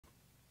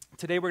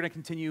Today we're going to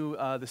continue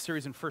the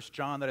series in 1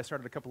 John that I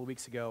started a couple of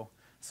weeks ago.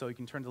 So you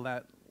can turn to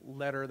that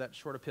letter, that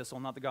short epistle,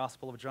 not the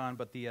Gospel of John,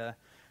 but the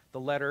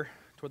letter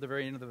toward the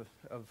very end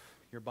of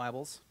your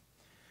Bibles.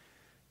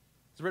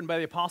 It's written by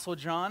the Apostle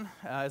John,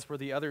 as were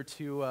the other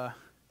two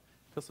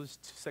epistles,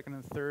 second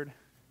and third.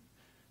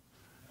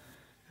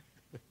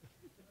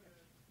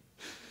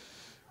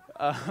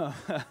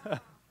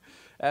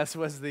 As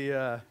was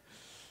the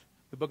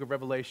book of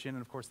Revelation,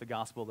 and of course the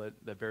Gospel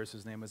that bears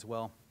his name as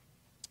well.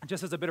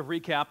 Just as a bit of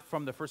recap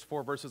from the first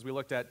four verses we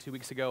looked at 2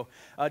 weeks ago,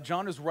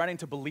 John is writing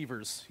to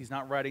believers. He's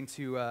not writing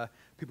to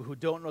people who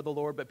don't know the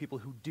Lord, but people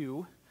who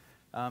do.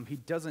 He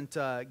doesn't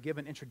give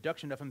an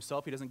introduction of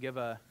himself. He doesn't give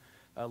a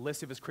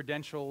list of his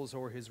credentials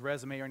or his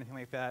resume or anything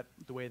like that,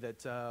 the way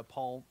that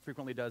Paul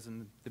frequently does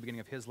in the beginning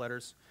of his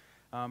letters,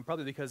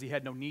 probably because he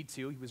had no need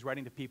to. He was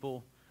writing to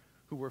people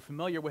who were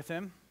familiar with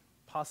him,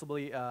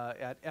 possibly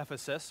at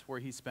Ephesus, where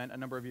he spent a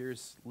number of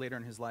years later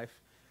in his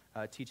life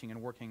teaching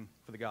and working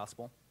for the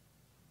gospel.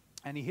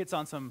 And he hits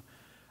on some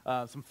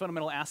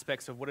fundamental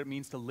aspects of what it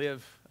means to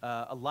live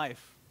a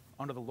life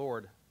under the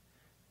Lord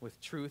with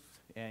truth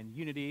and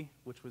unity,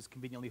 which was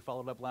conveniently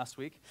followed up last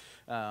week,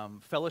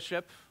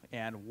 fellowship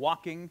and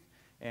walking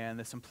and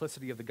the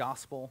simplicity of the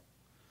gospel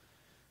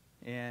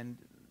and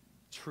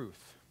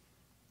truth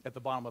at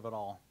the bottom of it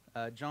all.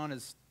 John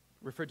is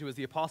referred to as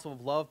the apostle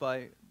of love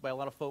by a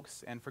lot of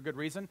folks, and for good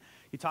reason.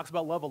 He talks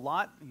about love a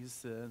lot.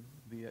 He's the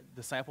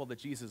disciple that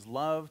Jesus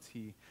loved.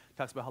 He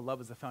talks about how love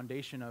is the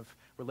foundation of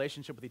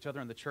relationship with each other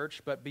in the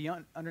church, but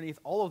underneath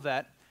all of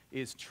that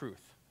is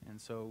truth.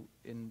 And so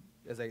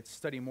as I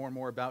study more and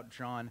more about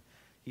John,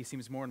 he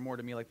seems more and more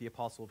to me like the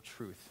apostle of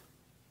truth.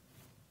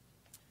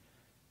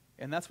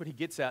 And that's what he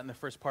gets at in the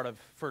first part of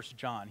 1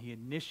 John. He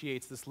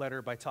initiates this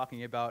letter by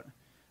talking about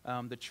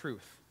the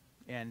truth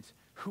and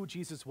who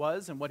Jesus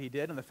was and what he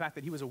did and the fact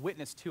that he was a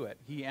witness to it,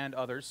 he and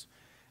others.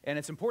 And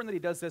it's important that he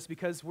does this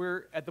because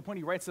we're at the point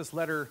he writes this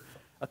letter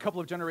a couple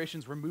of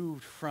generations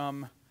removed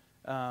from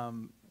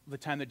the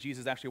time that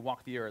Jesus actually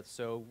walked the earth,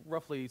 so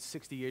roughly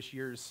 60-ish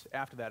years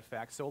after that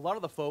fact. So a lot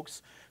of the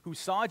folks who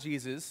saw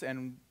Jesus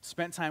and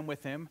spent time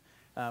with him,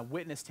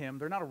 witnessed him,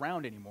 they're not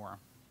around anymore.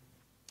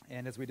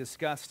 And as we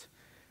discussed,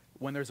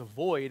 when there's a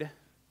void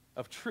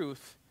of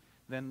truth,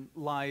 then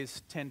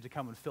lies tend to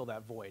come and fill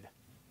that void.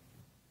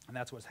 And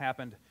that's what's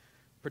happened,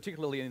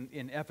 particularly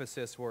in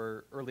Ephesus,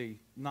 where early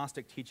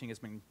Gnostic teaching has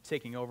been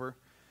taking over.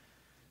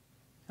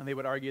 And they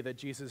would argue that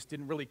Jesus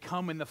didn't really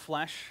come in the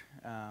flesh,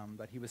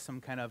 that he was some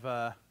kind of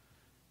a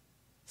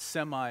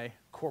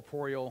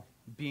semi-corporeal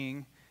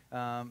being,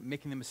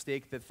 making the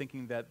mistake that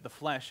thinking that the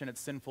flesh and its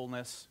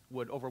sinfulness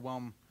would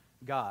overwhelm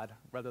God,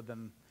 rather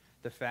than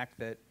the fact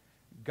that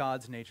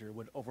God's nature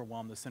would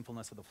overwhelm the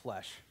sinfulness of the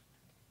flesh.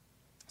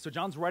 So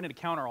John's writing to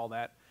counter all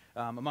that,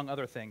 among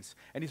other things.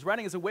 And he's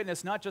writing as a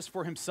witness, not just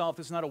for himself.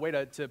 This is not a way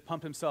to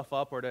pump himself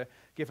up or to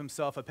give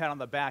himself a pat on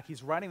the back.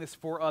 He's writing this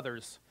for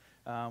others.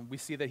 We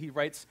see that he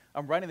writes,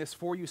 I'm writing this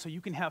for you so you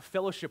can have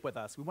fellowship with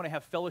us. We want to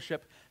have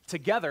fellowship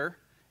together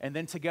and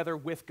then together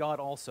with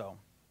God also.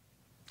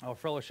 Our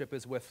fellowship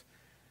is with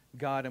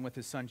God and with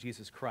his son,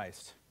 Jesus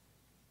Christ.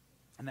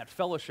 And that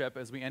fellowship,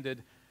 as we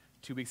ended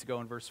 2 weeks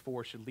ago in verse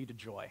 4, should lead to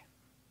joy.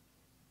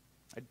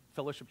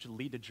 Fellowship should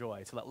lead to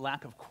joy. So that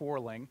lack of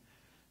quarreling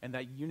and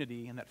that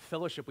unity and that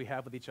fellowship we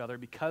have with each other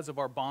because of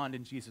our bond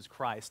in Jesus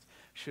Christ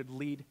should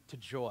lead to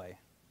joy.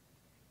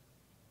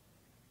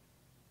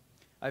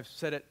 I've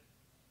said it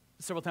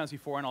several times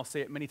before, and I'll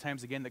say it many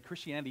times again, that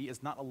Christianity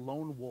is not a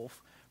lone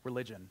wolf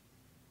religion.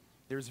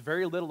 There's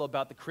very little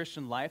about the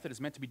Christian life that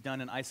is meant to be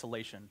done in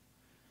isolation.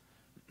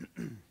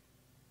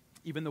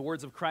 Even the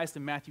words of Christ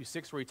in Matthew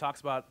 6, where he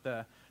talks about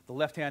the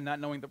left hand not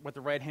knowing what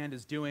the right hand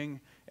is doing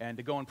and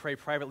to go and pray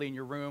privately in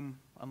your room,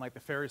 unlike the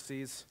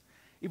Pharisees.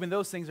 Even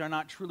those things are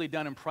not truly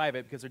done in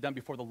private because they're done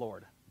before the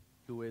Lord,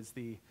 who is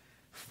the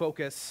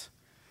focus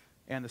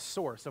and the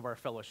source of our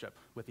fellowship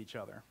with each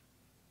other.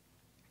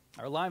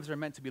 Our lives are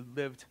meant to be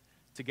lived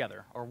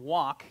together. Our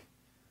walk,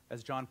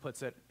 as John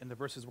puts it in the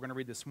verses we're going to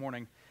read this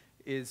morning,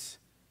 is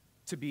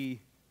to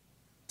be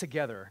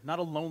together, not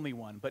a lonely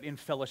one, but in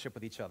fellowship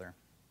with each other,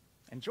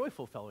 and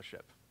joyful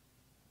fellowship.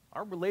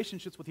 Our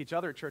relationships with each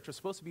other at church are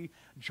supposed to be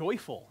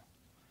joyful.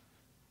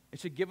 It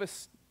should give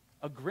us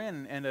a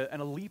grin and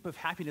a leap of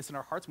happiness in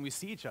our hearts when we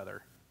see each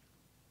other.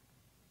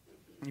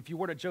 If you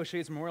were at Joe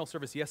Shea's memorial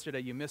service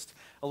yesterday, you missed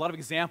a lot of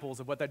examples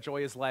of what that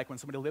joy is like when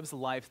somebody lives a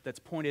life that's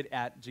pointed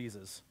at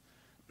Jesus.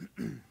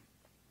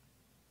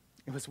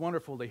 It was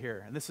wonderful to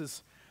hear. And this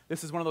is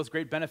one of those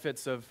great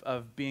benefits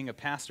of being a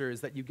pastor, is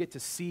that you get to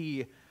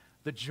see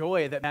the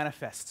joy that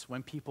manifests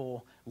when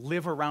people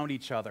live around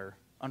each other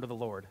under the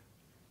Lord.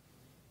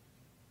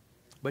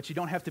 But you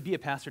don't have to be a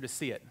pastor to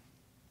see it.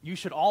 You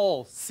should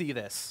all see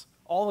this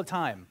all the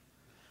time.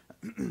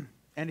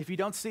 And if you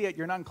don't see it,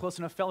 you're not in close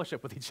enough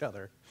fellowship with each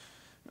other.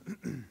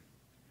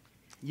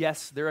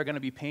 Yes, there are going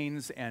to be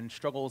pains and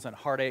struggles and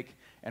heartache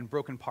and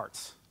broken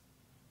parts.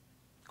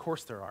 Of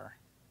course there are.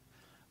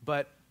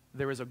 But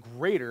there is a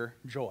greater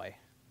joy.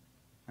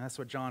 And that's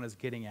what John is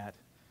getting at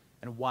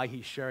and why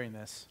he's sharing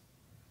this.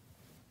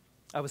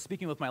 I was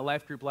speaking with my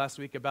life group last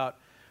week about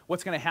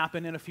what's going to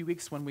happen in a few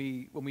weeks when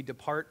we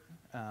depart.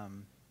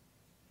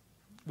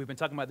 We've been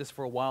talking about this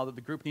for a while, that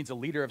the group needs a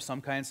leader of some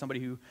kind, somebody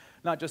who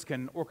not just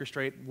can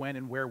orchestrate when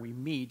and where we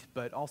meet,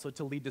 but also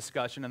to lead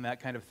discussion and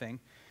that kind of thing.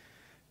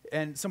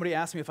 And somebody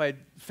asked me if I'd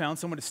found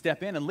someone to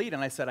step in and lead,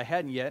 and I said I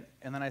hadn't yet.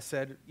 And then I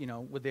said,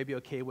 would they be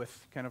okay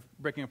with kind of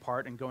breaking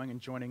apart and going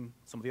and joining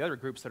some of the other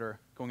groups that are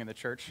going in the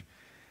church?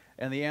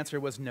 And the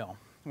answer was no.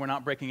 We're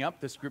not breaking up.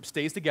 This group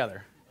stays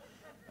together.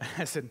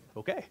 I said,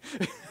 okay.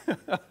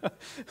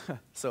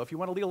 So if you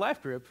want to lead a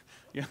life group,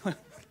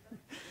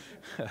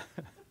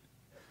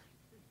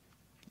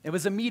 It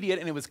was immediate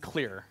and it was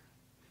clear.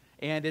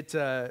 And it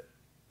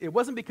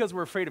wasn't because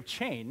we're afraid of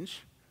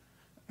change,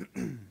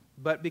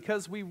 but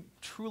because we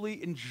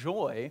truly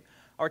enjoy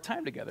our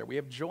time together. We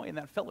have joy in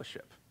that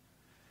fellowship.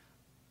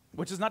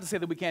 Which is not to say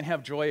that we can't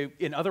have joy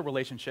in other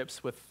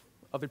relationships with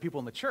other people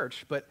in the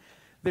church, but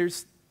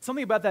there's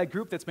something about that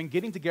group that's been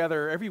getting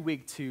together every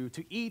week to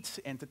eat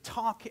and to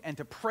talk and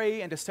to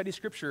pray and to study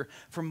Scripture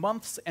for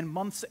months and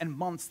months and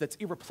months that's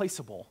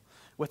irreplaceable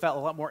without a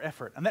lot more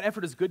effort. And that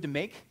effort is good to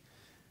make,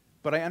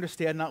 but I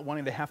understand not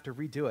wanting to have to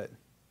redo it.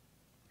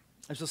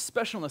 There's a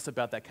specialness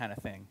about that kind of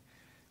thing,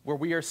 where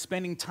we are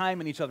spending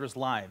time in each other's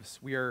lives.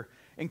 We are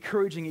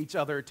encouraging each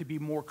other to be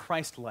more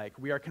Christ-like.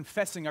 We are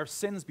confessing our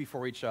sins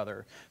before each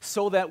other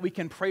so that we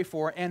can pray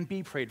for and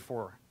be prayed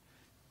for.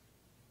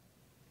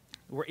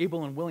 We're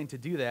able and willing to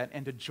do that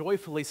and to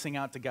joyfully sing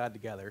out to God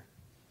together.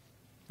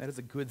 That is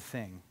a good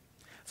thing.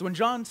 So when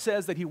John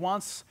says that he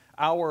wants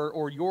our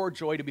or your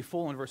joy to be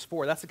full in verse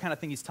 4, that's the kind of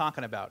thing he's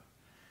talking about,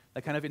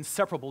 that kind of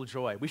inseparable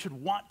joy. We should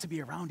want to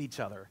be around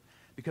each other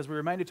because we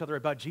remind each other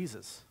about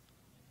Jesus.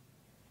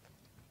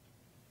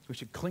 We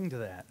should cling to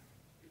that.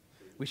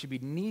 We should be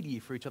needy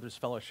for each other's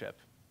fellowship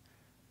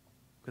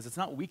because it's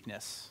not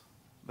weakness.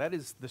 That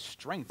is the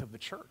strength of the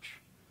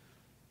church.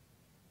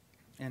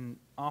 And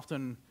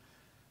often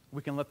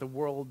we can let the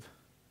world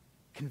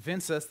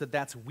convince us that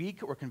that's weak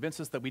or convince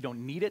us that we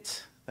don't need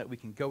it, that we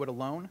can go it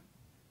alone,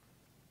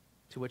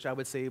 to which I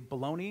would say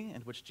baloney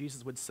and which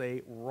Jesus would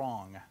say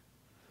wrong.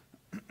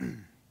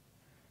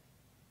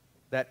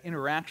 That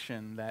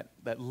interaction,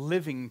 that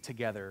living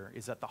together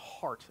is at the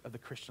heart of the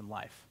Christian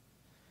life.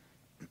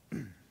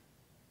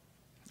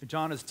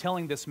 John is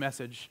telling this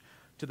message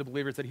to the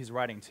believers that he's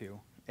writing to,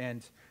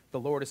 and the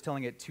Lord is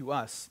telling it to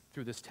us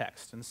through this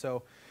text. And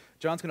so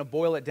John's going to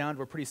boil it down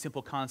to a pretty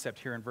simple concept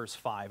here in verse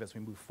 5 as we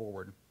move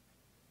forward.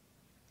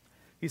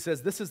 He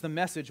says, "This is the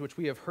message which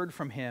we have heard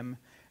from him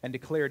and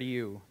declare to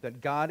you, that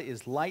God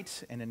is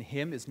light and in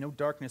him is no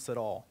darkness at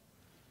all.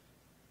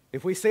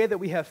 If we say that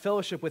we have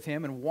fellowship with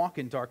him and walk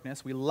in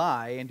darkness, we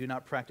lie and do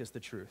not practice the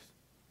truth.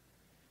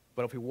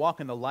 But if we walk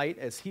in the light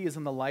as he is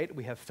in the light,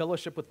 we have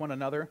fellowship with one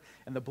another,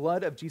 and the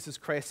blood of Jesus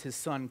Christ, his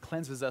Son,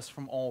 cleanses us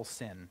from all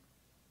sin.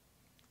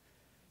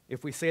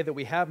 If we say that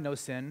we have no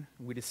sin,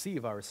 we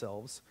deceive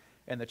ourselves,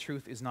 and the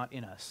truth is not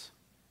in us.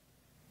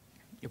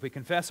 If we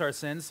confess our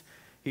sins,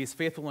 he is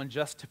faithful and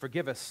just to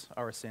forgive us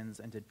our sins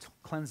and to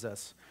cleanse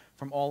us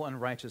from all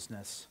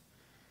unrighteousness.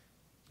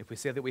 If we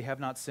say that we have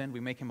not sinned,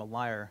 we make him a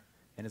liar,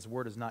 and his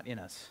word is not in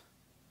us."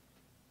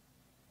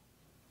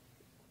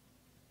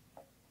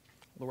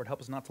 Lord,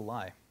 help us not to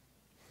lie.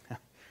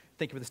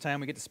 Thank you for this time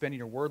we get to spend in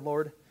your word,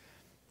 Lord.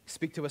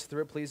 Speak to us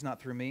through it, please, not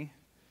through me.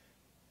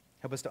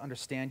 Help us to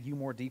understand you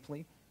more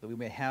deeply, that we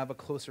may have a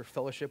closer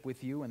fellowship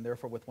with you and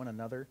therefore with one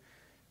another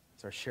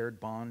as our shared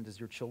bond as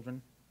your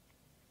children.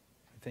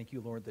 Thank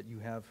you, Lord, that you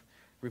have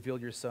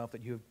revealed yourself,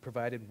 that you have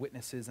provided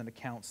witnesses and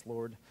accounts,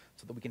 Lord,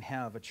 so that we can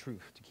have a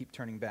truth to keep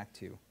turning back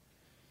to.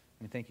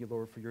 And thank you,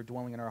 Lord, for your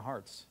dwelling in our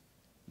hearts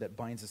that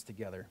binds us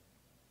together.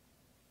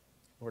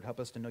 Lord,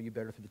 help us to know you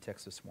better through the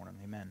text this morning.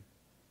 Amen.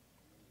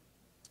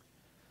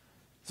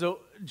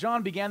 So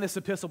John began this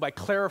epistle by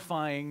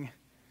clarifying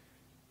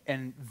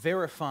and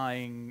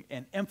verifying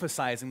and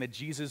emphasizing that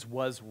Jesus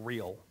was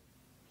real,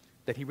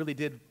 that he really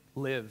did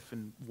live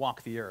and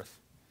walk the earth.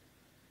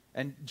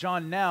 And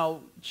John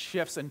now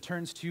shifts and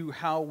turns to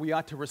how we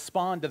ought to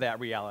respond to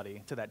that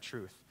reality, to that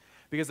truth.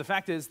 Because the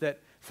fact is that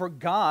for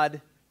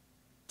God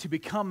to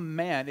become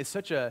man is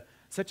such a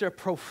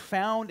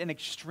profound and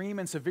extreme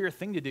and severe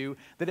thing to do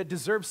that it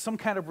deserves some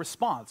kind of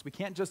response. We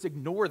can't just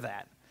ignore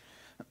that.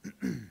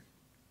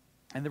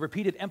 And the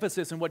repeated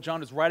emphasis in what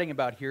John is writing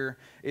about here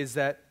is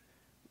that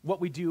what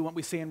we do, what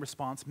we say in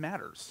response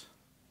matters.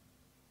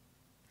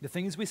 The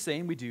things we say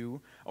and we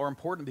do are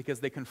important because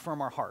they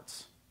confirm our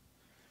hearts.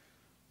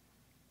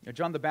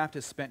 John the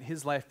Baptist spent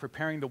his life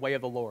preparing the way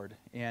of the Lord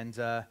and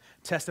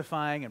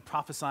testifying and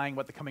prophesying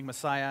about the coming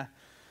Messiah,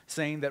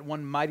 saying that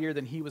one mightier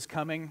than he was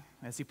coming.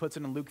 As he puts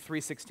it in Luke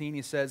 3:16,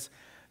 he says,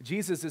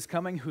 "Jesus is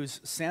coming,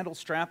 whose sandal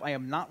strap I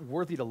am not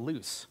worthy to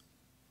loose."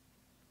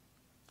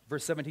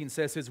 Verse 17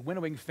 says, "His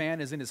winnowing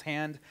fan is in his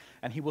hand,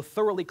 and he will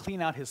thoroughly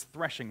clean out his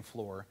threshing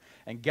floor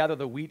and gather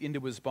the wheat into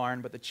his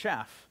barn, but the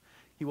chaff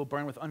he will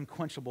burn with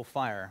unquenchable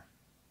fire."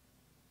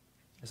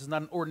 This is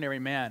not an ordinary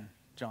man,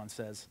 John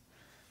says.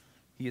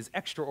 He is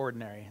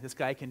extraordinary. This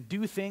guy can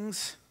do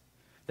things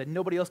that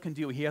nobody else can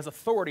do. He has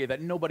authority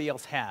that nobody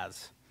else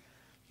has.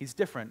 He's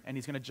different, and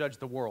he's going to judge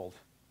the world.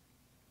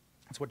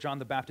 That's what John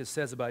the Baptist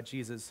says about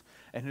Jesus,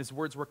 and his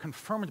words were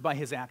confirmed by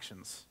his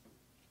actions.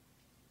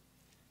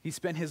 He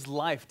spent his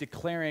life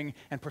declaring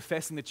and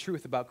professing the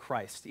truth about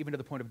Christ, even to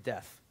the point of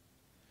death.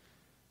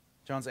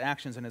 John's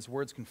actions and his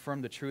words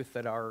confirm the truth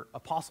that our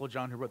apostle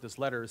John, who wrote this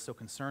letter, is so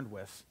concerned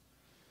with.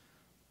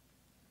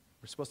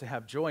 We're supposed to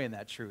have joy in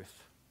that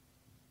truth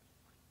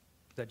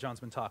that John's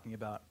been talking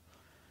about.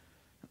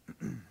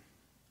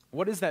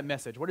 What is that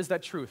message? What is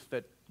that truth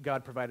that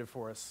God provided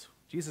for us?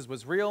 Jesus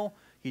was real.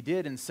 He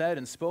did and said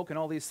and spoke and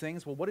all these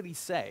things. Well, what did he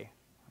say?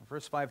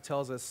 Verse 5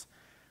 tells us,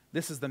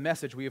 this is the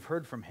message we have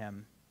heard from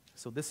him.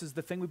 So this is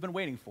the thing we've been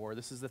waiting for.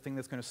 This is the thing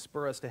that's going to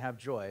spur us to have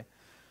joy.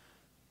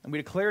 And we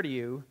declare to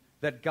you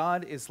that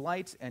God is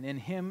light, and in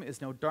him is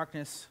no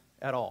darkness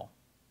at all.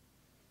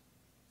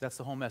 That's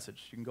the whole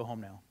message. You can go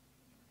home now.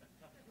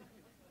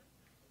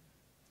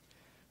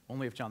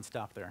 Only if John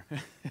stopped there.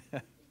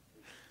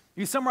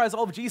 You summarize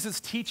all of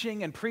Jesus'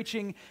 teaching and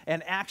preaching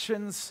and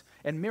actions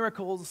and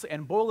miracles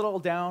and boil it all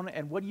down,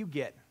 and what do you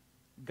get?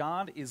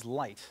 God is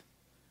light.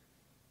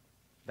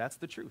 That's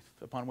the truth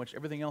upon which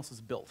everything else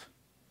is built.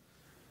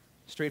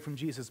 Straight from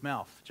Jesus'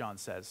 mouth, John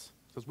says.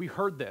 Because we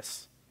heard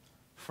this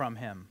from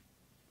him.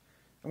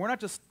 And we're not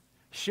just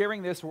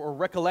sharing this or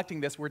recollecting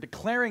this, we're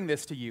declaring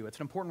this to you. It's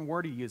an important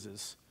word he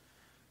uses.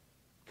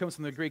 It comes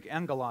from the Greek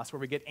angelos,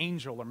 where we get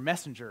angel or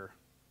messenger.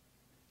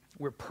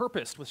 We're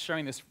purposed with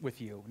sharing this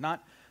with you,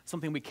 not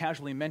something we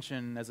casually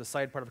mention as a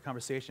side part of a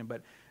conversation,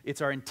 but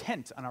it's our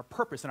intent and our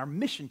purpose and our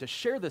mission to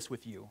share this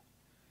with you.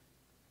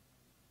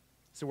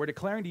 So we're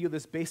declaring to you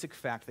this basic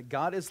fact that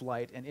God is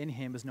light and in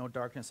him is no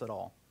darkness at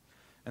all.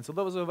 And so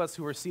those of us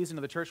who are seasoned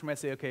in the church might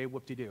say, okay,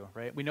 whoop-de-doo,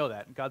 right? We know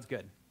that. God's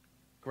good.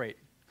 Great.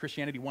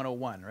 Christianity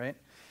 101, right?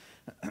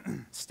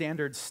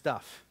 Standard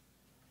stuff.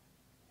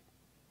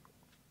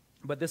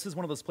 But this is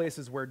one of those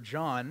places where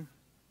John,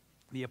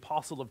 the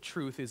apostle of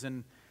truth, is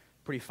in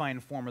pretty fine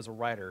form as a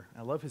writer.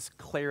 I love his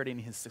clarity and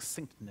his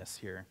succinctness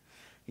here.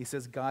 He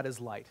says, God is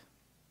light.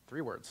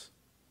 3 words.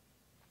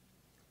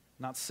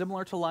 Not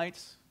similar to light.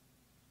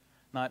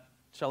 Not,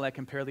 shall I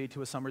compare thee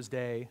to a summer's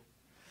day.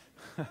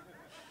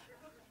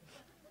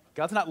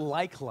 God's not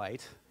like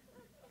light.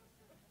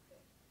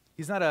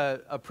 He's not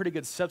a pretty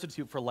good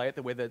substitute for light,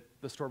 the way that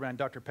the store brand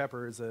Dr.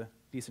 Pepper is a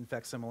decent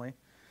facsimile.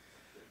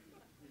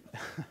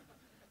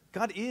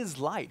 God is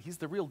light. He's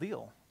the real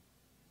deal.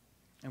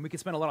 And we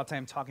could spend a lot of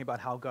time talking about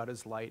how God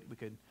is light. We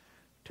could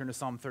turn to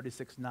Psalm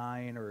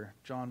 36:9 or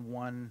John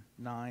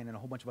 1:9 and a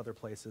whole bunch of other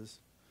places.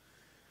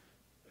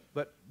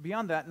 But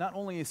beyond that, not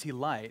only is he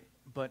light,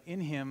 but in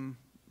him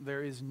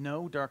there is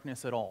no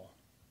darkness at all.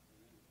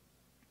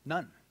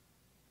 None.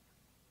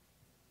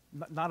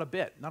 Not a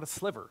bit, not a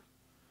sliver.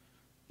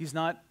 He's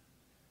not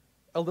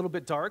a little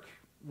bit dark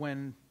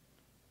when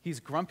he's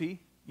grumpy,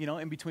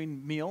 in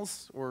between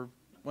meals, or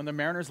when the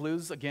Mariners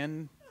lose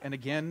again and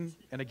again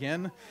and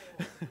again.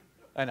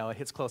 I know, it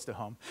hits close to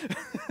home.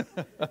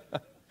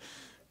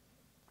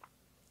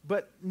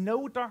 But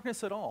no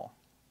darkness at all.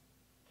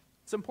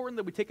 It's important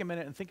that we take a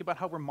minute and think about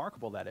how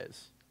remarkable that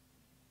is.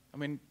 I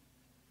mean,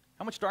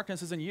 how much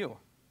darkness is in you?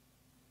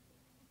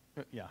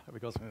 Yeah, there we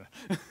go.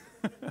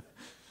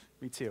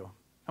 Me too.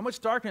 How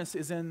much darkness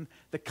is in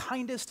the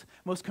kindest,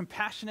 most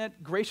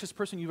compassionate, gracious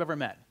person you've ever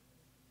met?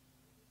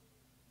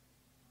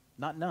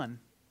 Not none.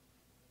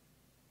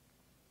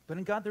 But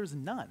in God, there's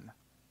none.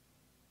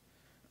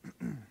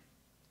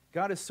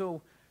 God is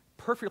so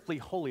perfectly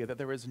holy that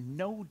there is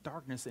no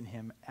darkness in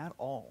him at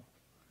all.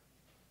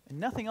 And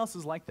nothing else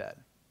is like that.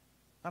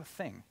 Not a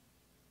thing.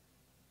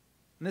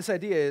 And this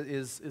idea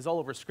is all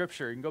over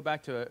Scripture. You can go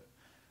back to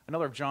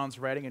another of John's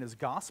writing in his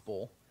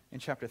Gospel in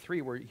chapter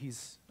 3, where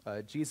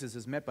Jesus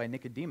is met by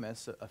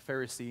Nicodemus, a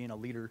Pharisee and a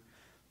leader.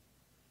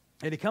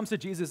 And he comes to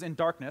Jesus in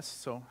darkness.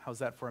 So how's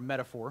that for a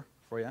metaphor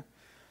for you?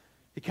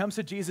 He comes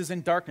to Jesus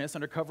in darkness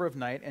under cover of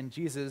night, and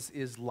Jesus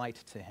is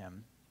light to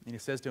him. And he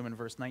says to him in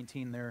verse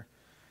 19 there,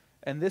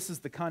 "And this is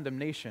the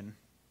condemnation,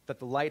 that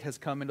the light has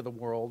come into the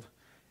world,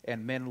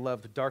 and men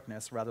loved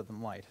darkness rather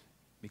than light,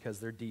 because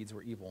their deeds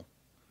were evil.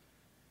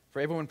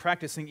 For everyone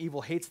practicing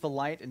evil hates the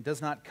light and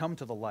does not come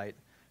to the light,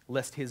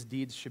 lest his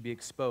deeds should be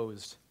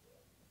exposed.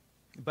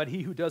 But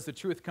he who does the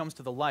truth comes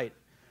to the light,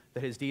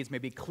 that his deeds may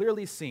be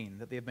clearly seen,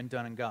 that they have been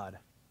done in God."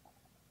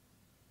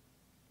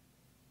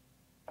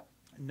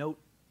 Note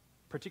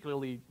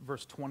particularly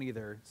verse 20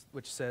 there,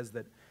 which says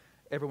that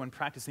everyone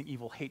practicing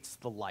evil hates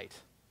the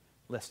light,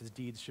 lest his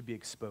deeds should be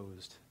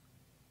exposed.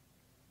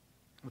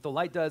 What the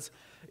light does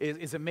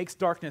is it makes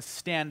darkness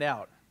stand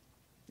out.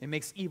 It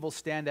makes evil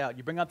stand out.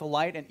 You bring out the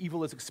light and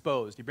evil is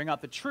exposed. You bring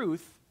out the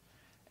truth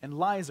and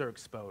lies are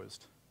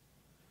exposed.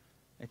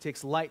 It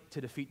takes light to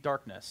defeat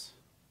darkness.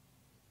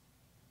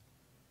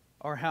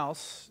 Our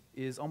house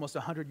is almost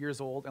 100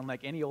 years old, and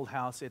like any old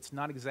house, it's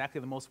not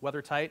exactly the most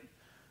weather-tight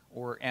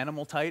or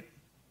animal-tight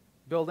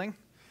building.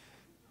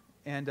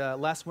 And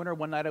last winter,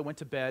 one night I went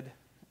to bed,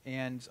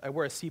 and I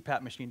wear a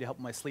CPAP machine to help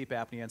with my sleep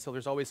apnea, and so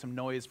there's always some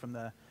noise from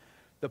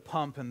the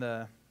pump and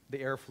the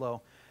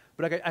airflow.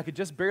 But I could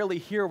just barely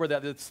hear where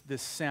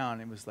this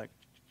sound. It was like,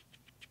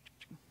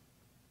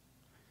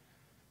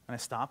 And I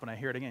stop and I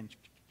hear it again.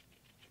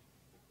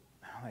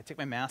 I take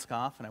my mask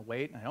off and I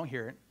wait and I don't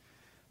hear it.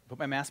 Put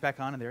my mask back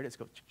on and there it is.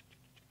 Go.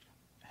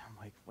 And I'm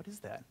like, what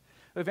is that?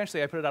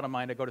 Eventually I put it out of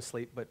mind. I go to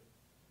sleep. But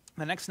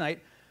the next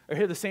night I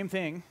hear the same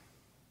thing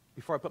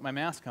before I put my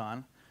mask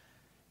on.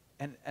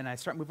 And I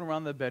start moving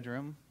around the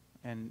bedroom.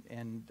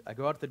 And I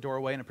go out the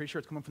doorway and I'm pretty sure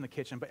it's coming from the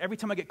kitchen. But every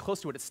time I get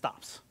close to it, it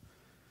stops.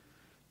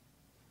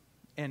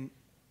 And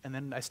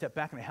then I step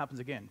back and it happens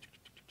again.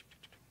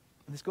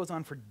 And this goes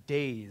on for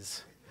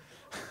days.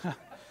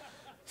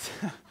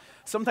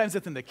 Sometimes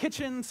it's in the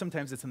kitchen,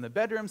 sometimes it's in the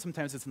bedroom,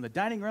 sometimes it's in the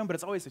dining room, but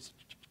it's always this.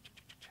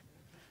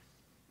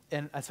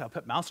 And so I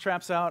put mouse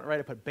traps out, right?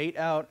 I put bait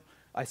out.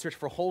 I searched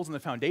for holes in the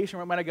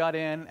foundation when I got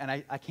in, and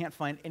I can't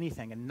find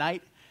anything. And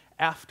night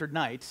after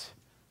night,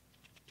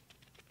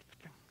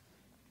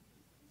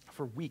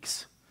 for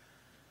weeks.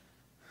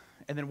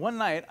 And then one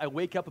night, I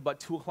wake up about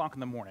 2 o'clock in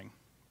the morning,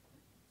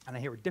 and I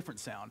hear a different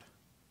sound.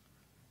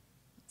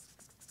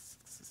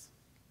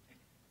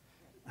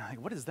 And I'm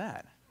like, what is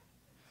that?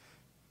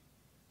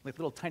 Like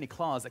little tiny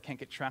claws that can't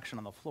get traction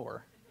on the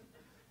floor.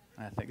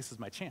 And I think, this is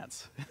my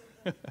chance.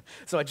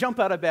 So I jump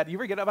out of bed. You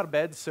ever get out of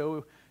bed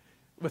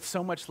with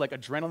so much like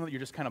adrenaline that you're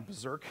just kind of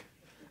berserk?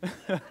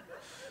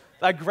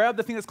 I grab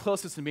the thing that's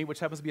closest to me, which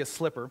happens to be a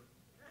slipper.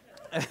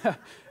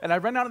 And I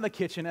run out in the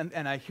kitchen,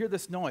 and I hear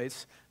this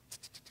noise.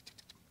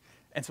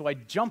 And so I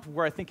jump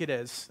where I think it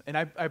is, and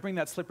I bring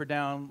that slipper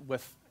down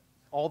with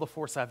all the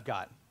force I've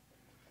got,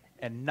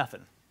 and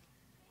nothing.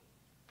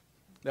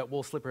 That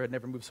wool slipper had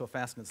never moved so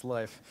fast in its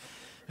life.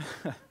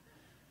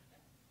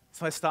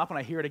 So I stop and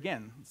I hear it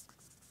again.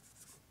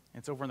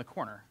 It's over in the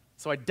corner.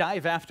 So I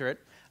dive after it.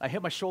 I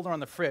hit my shoulder on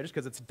the fridge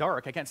because it's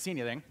dark. I can't see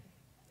anything.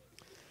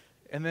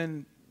 And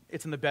then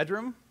it's in the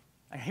bedroom.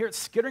 I hear it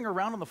skittering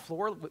around on the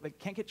floor. I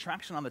can't get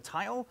traction on the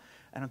tile.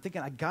 And I'm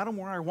thinking, I got him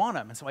where I want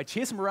him. And so I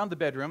chase him around the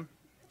bedroom.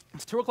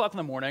 It's 2 o'clock in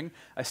the morning.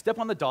 I step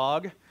on the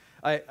dog.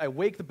 I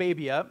wake the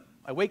baby up.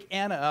 I wake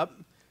Anna up.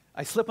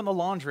 I slip in the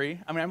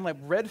laundry. I mean, I'm like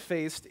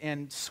red-faced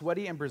and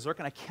sweaty and berserk,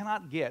 and I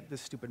cannot get this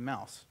stupid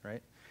mouse,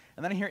 right?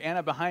 And then I hear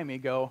Anna behind me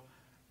go,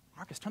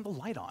 Marcus, turn the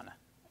light on.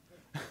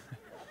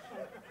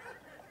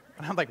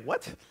 And I'm like,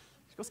 what?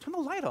 She goes, turn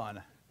the light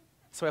on.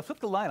 So I flip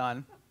the light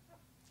on,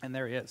 and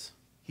there he is.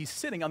 He's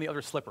sitting on the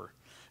other slipper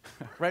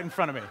right in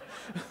front of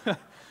me.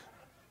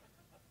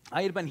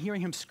 I had been hearing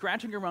him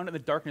scratching around in the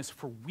darkness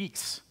for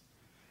weeks,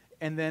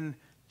 and then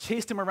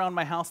chased him around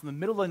my house in the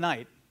middle of the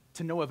night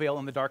to no avail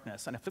in the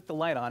darkness. And I flipped the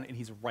light on, and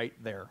he's right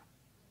there.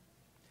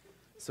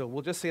 So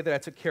we'll just say that I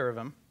took care of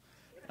him.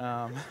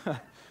 And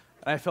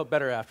I felt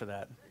better after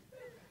that.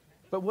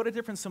 But what a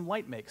difference some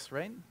light makes,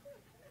 right?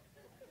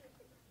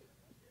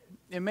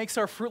 It makes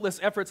our fruitless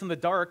efforts in the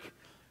dark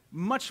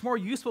much more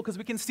useful because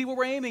we can see what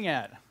we're aiming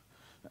at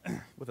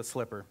with a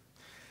slipper.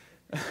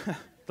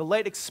 The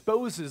light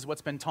exposes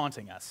what's been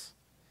taunting us.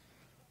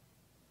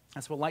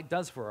 That's what light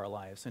does for our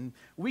lives. And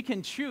we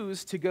can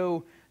choose to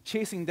go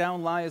chasing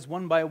down lies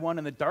one by one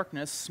in the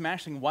darkness,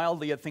 smashing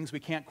wildly at things we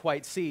can't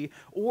quite see,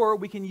 or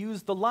we can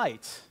use the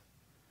light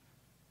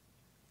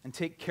and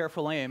take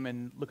careful aim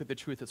and look at the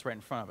truth that's right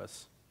in front of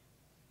us.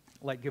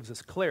 Light gives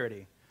us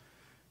clarity.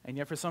 And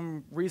yet for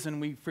some reason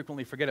we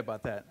frequently forget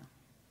about that.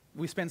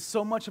 We spend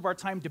so much of our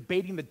time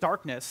debating the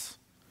darkness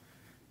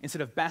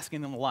instead of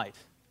basking in the light.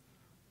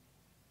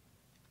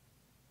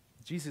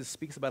 Jesus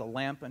speaks about a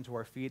lamp unto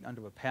our feet,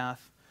 unto a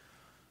path.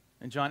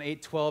 In John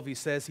 8:12, he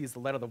says he's the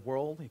light of the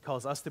world. He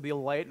calls us to be a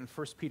light in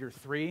 1 Peter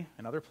 3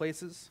 and other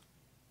places.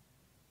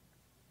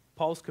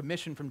 Paul's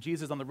commission from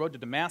Jesus on the road to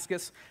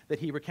Damascus that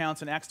he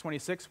recounts in Acts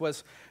 26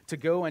 was to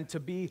go and to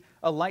be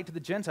a light to the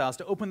Gentiles,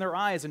 to open their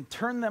eyes and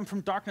turn them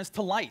from darkness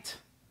to light,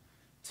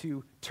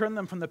 to turn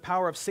them from the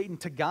power of Satan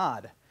to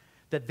God,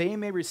 that they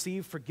may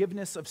receive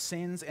forgiveness of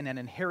sins and an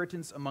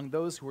inheritance among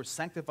those who are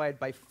sanctified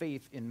by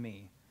faith in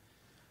me.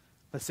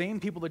 The same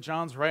people that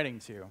John's writing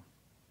to,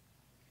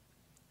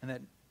 and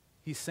that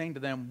he's saying to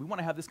them, we want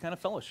to have this kind of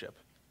fellowship,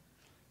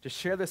 to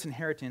share this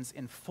inheritance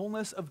in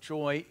fullness of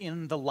joy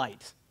in the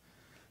light.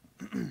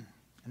 And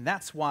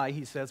that's why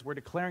he says, we're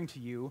declaring to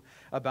you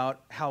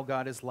about how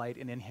God is light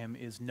and in him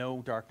is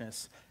no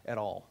darkness at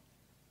all.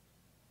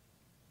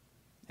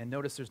 And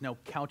notice there's no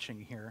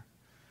couching here.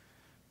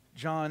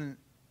 John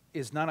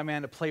is not a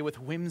man to play with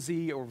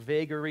whimsy or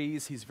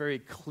vagaries. He's very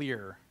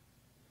clear.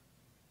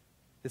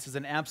 This is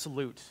an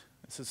absolute.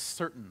 This is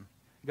certain.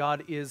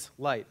 God is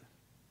light,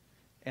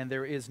 and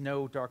there is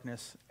no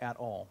darkness at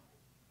all.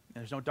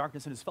 And there's no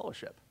darkness in his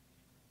fellowship.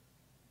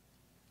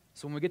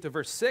 So when we get to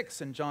verse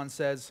 6, and John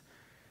says,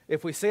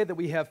 if we say that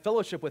we have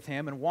fellowship with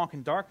him and walk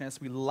in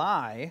darkness, we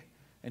lie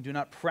and do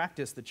not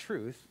practice the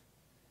truth,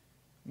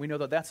 we know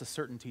that that's a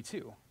certainty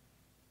too.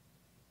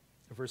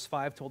 Verse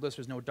 5 told us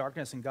there's no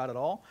darkness in God at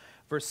all.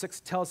 Verse 6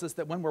 tells us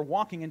that when we're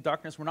walking in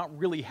darkness, we're not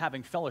really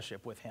having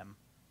fellowship with him.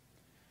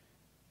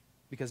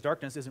 Because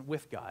darkness isn't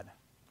with God.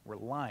 We're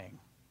lying.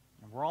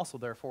 And we're also,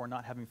 therefore,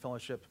 not having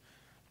fellowship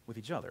with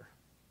each other.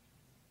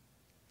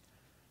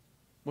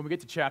 When we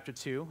get to chapter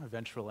 2,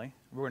 eventually,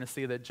 we're going to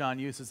see that John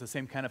uses the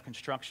same kind of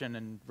construction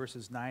in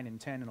verses 9 and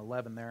 10 and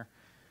 11 there.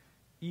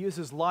 He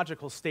uses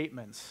logical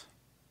statements.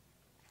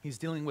 He's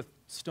dealing with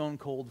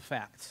stone-cold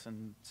facts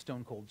and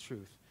stone-cold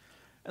truth.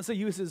 And so he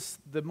uses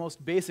the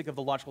most basic of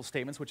the logical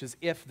statements, which is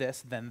if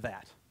this, then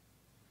that.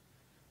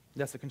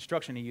 That's the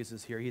construction he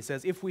uses here. He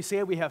says, if we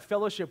say we have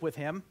fellowship with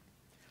him,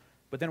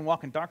 but then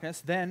walk in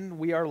darkness, then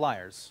we are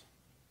liars.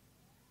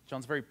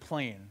 John's very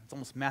plain. It's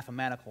almost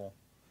mathematical.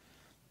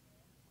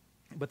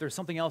 But there's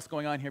something else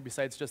going on here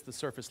besides just the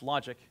surface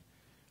logic,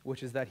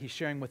 which is that he's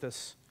sharing with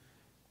us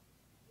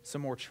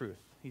some more truth.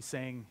 He's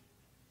saying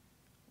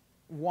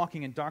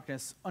walking in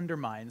darkness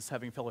undermines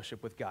having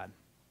fellowship with God.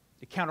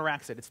 It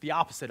counteracts it. It's the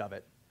opposite of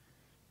it.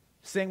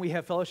 Saying we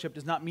have fellowship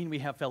does not mean we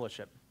have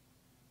fellowship.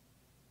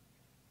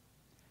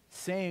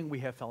 Saying we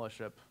have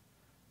fellowship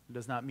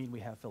does not mean we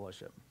have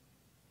fellowship.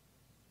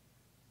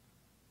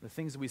 The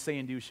things that we say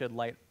and do shed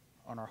light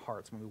on our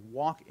hearts. When we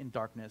walk in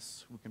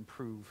darkness, we can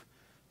prove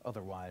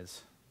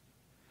otherwise.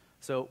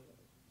 So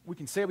we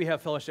can say we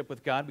have fellowship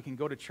with God. We can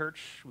go to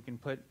church. We can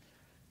put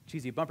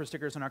cheesy bumper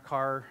stickers on our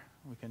car.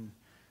 We can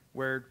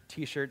wear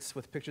T-shirts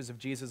with pictures of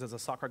Jesus as a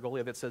soccer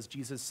goalie that says,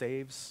 Jesus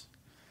saves.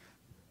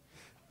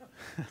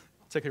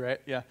 It's okay,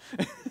 right? Yeah.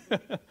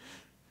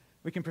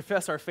 We can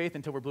profess our faith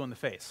until we're blue in the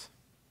face.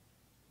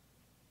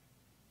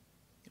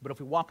 But if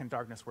we walk in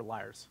darkness, we're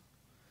liars.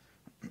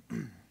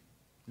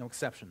 No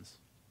exceptions.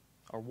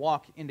 Our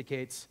walk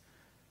indicates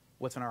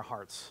what's in our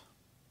hearts.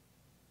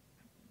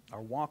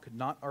 Our walk,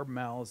 not our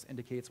mouths,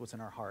 indicates what's in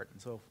our heart. And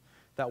so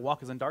if that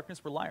walk is in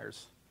darkness, we're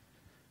liars.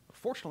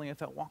 Fortunately, if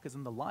that walk is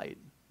in the light,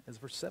 as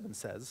verse 7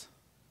 says,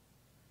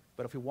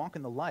 but if we walk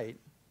in the light,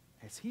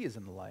 as he is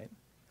in the light,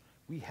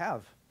 we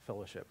have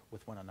fellowship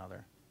with one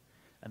another.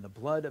 And the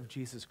blood of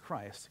Jesus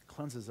Christ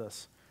cleanses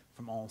us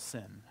from all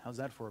sin. How's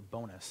that for a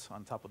bonus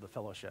on top of the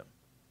fellowship?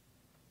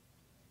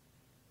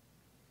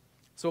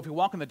 So if we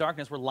walk in the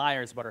darkness, we're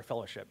liars about our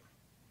fellowship.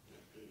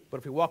 But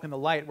if we walk in the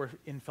light, we're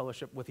in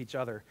fellowship with each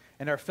other.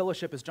 And our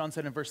fellowship, as John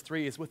said in verse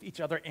 3, is with each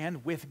other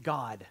and with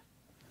God.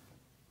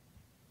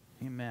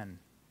 Amen.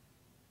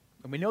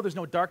 And we know there's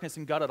no darkness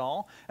in God at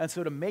all. And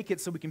so to make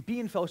it so we can be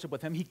in fellowship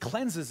with him, he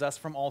cleanses us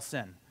from all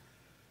sin.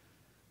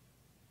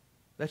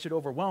 That should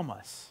overwhelm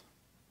us.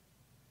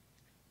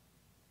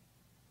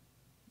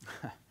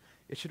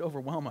 It should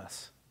overwhelm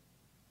us.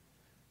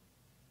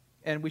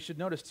 And we should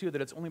notice, too,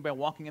 that it's only by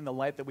walking in the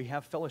light that we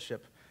have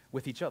fellowship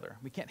with each other.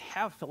 We can't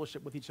have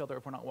fellowship with each other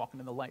if we're not walking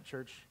in the light,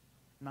 church.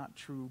 Not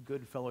true,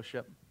 good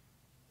fellowship.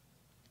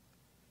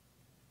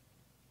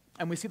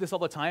 And we see this all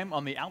the time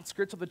on the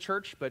outskirts of the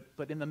church,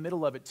 but in the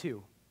middle of it,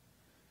 too.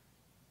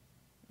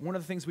 One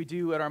of the things we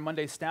do at our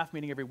Monday staff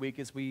meeting every week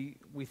is we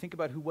think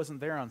about who wasn't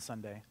there on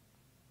Sunday.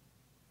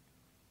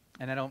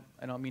 And I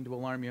don't mean to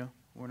alarm you.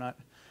 We're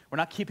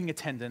not keeping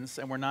attendance,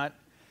 and we're not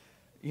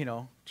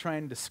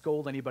trying to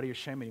scold anybody or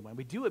shame anyone.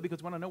 We do it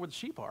because we want to know where the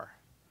sheep are.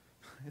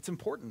 It's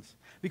important.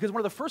 Because one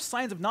of the first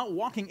signs of not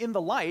walking in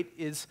the light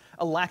is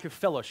a lack of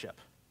fellowship.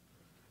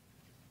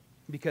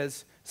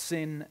 Because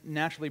sin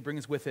naturally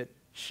brings with it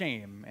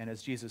shame. And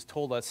as Jesus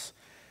told us,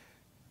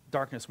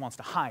 darkness wants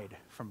to hide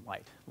from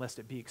light, lest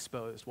it be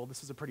exposed. Well,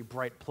 this is a pretty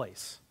bright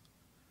place.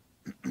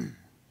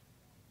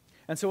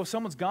 And so if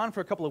someone's gone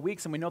for a couple of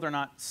weeks and we know they're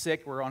not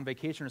sick or on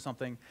vacation or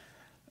something,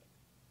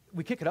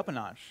 we kick it up a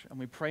notch, and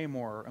we pray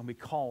more, and we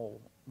call,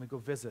 and we go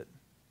visit.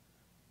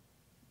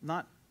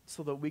 Not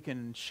so that we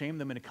can shame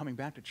them into coming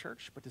back to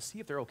church, but to see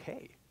if they're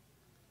okay,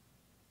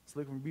 so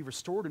they can be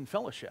restored in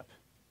fellowship.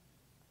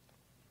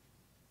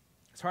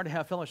 It's hard to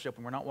have fellowship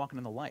when we're not walking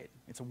in the light.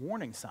 It's a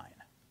warning sign.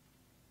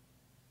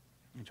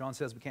 And John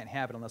says we can't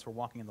have it unless we're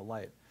walking in the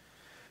light.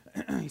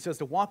 He says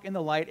to walk in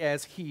the light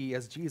as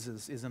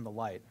Jesus is in the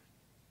light.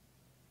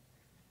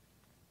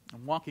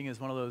 And walking is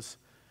one of those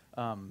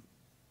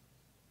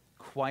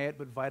quiet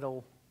but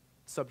vital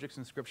subjects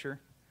in Scripture.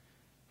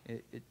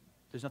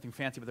 There's nothing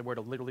fancy about the word.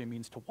 It literally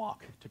means to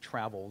walk, to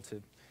travel,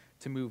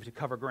 to move, to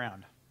cover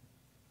ground.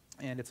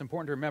 And it's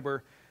important to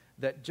remember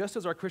that just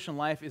as our Christian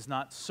life is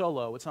not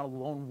solo, it's not a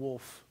lone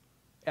wolf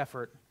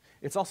effort,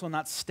 it's also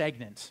not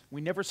stagnant.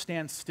 We never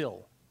stand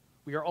still.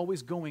 We are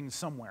always going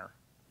somewhere.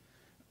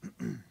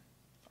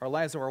 Our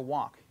lives are a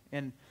walk.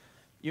 And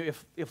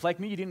if like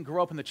me, you didn't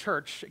grow up in the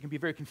church, it can be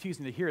very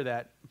confusing to hear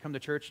that. You come to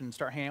church and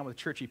start hanging out with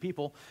churchy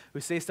people who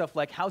say stuff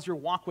like, how's your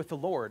walk with the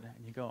Lord?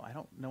 And you go, I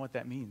don't know what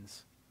that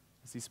means.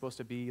 Is he supposed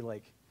to be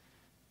like,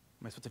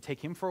 am I supposed to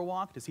take him for a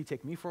walk? Does he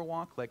take me for a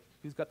walk? Like,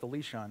 who's got the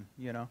leash on,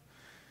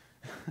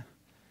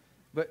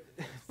 But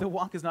the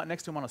walk is not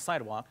next to him on a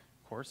sidewalk,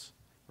 of course,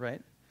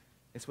 right?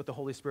 It's with the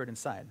Holy Spirit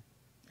inside,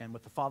 and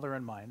with the Father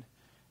in mind,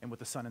 and with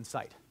the Son in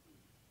sight.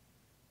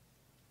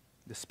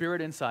 The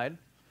Spirit inside,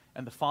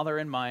 and the Father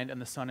in mind,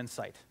 and the Son in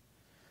sight.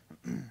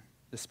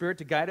 The Spirit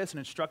to guide us and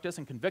instruct us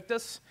and convict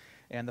us,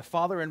 and the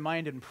Father in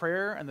mind in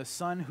prayer, and the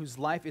Son whose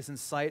life is in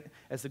sight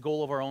as the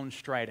goal of our own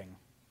striding.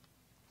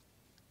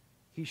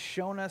 He's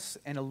shown us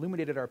and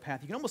illuminated our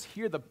path. You can almost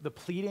hear the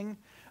pleading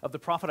of the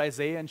prophet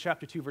Isaiah in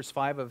chapter 2, verse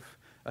 5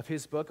 of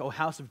his book, O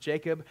house of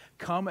Jacob,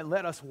 come and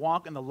let us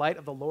walk in the light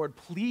of the Lord.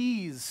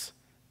 Please,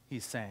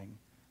 he's saying,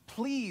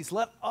 please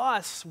let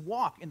us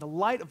walk in the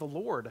light of the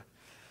Lord.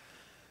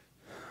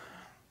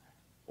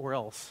 or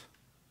else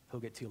he'll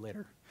get to you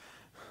later.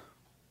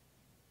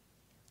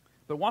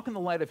 But walk in the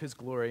light of his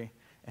glory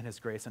and his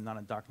grace and not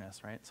in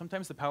darkness, right?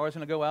 Sometimes the power's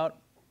going to go out.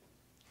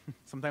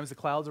 Sometimes the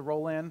clouds will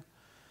roll in.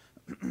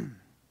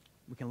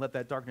 We can let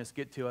that darkness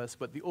get to us,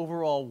 but the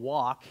overall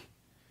walk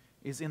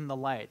is in the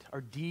light.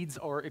 Our deeds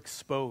are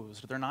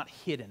exposed. They're not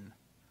hidden.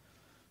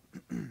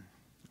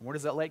 Where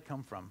does that light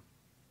come from?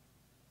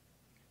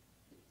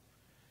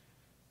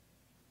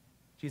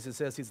 Jesus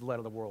says he's the light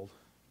of the world.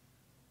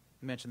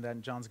 I mentioned that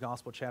in John's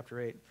Gospel,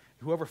 chapter 8.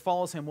 Whoever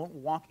follows him won't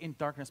walk in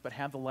darkness, but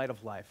have the light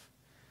of life.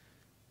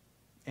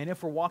 And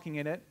if we're walking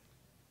in it,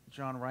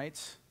 John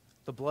writes,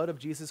 the blood of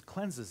Jesus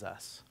cleanses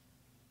us.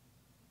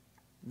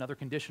 Another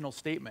conditional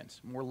statement,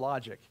 more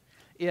logic.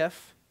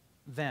 If,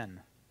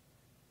 then.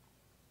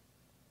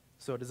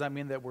 So does that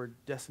mean that we're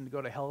destined to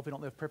go to hell if we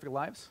don't live perfect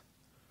lives?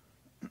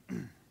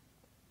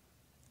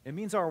 It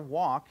means our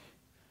walk,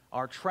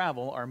 our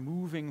travel, our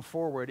moving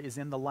forward is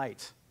in the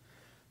light.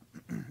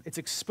 It's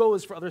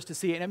exposed for others to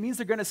see, and it means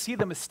they're going to see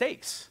the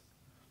mistakes.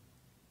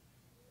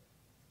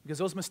 Because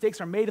those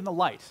mistakes are made in the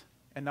light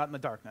and not in the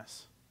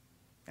darkness.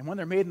 And when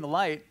they're made in the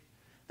light,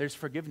 there's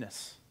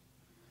forgiveness.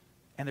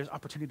 And there's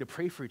opportunity to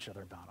pray for each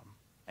other about them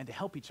and to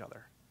help each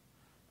other.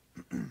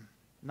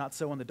 Not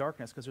so in the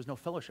darkness, because there's no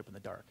fellowship in the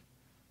dark.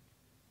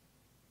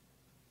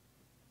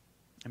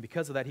 And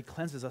because of that, he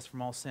cleanses us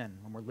from all sin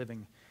when we're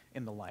living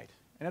in the light.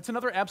 And that's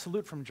another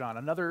absolute from John,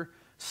 another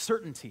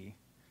certainty.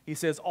 He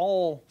says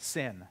all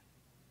sin.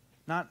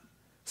 Not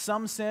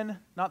some sin,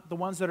 not the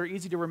ones that are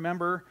easy to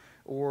remember,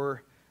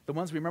 or the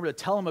ones we remember to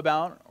tell them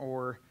about,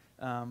 or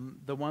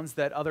the ones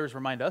that others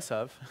remind us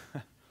of,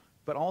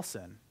 but all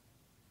sin.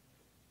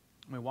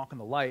 We walk in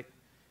the light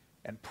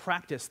and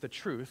practice the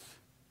truth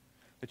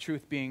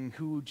being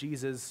who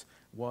Jesus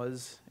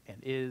was and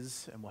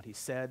is and what he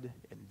said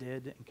and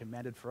did and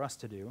commanded for us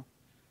to do.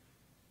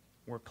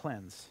 We're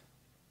cleansed.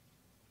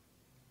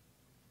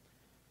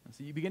 And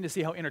so you begin to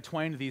see how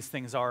intertwined these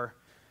things are.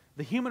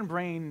 The human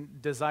brain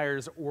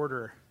desires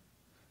order,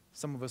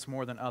 some of us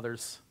more than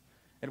others.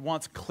 It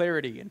wants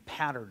clarity and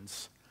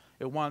patterns.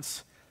 It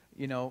wants,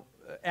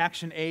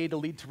 action A to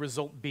lead to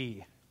result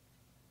B.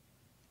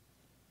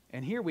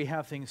 And here we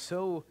have things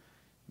so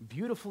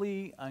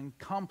beautifully and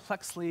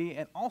complexly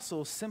and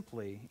also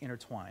simply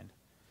intertwined.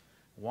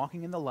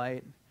 Walking in the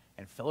light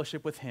and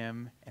fellowship with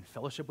him and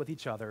fellowship with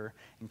each other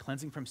and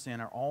cleansing from sin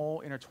are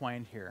all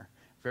intertwined here.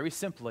 Very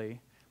simply,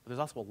 but there's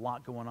also a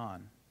lot going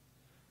on.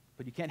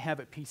 But you can't have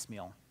it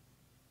piecemeal.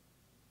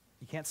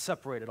 You can't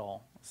separate it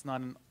all. It's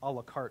not an a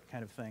la carte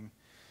kind of thing.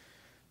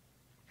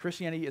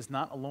 Christianity is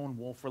not a lone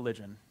wolf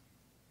religion.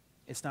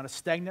 It's not a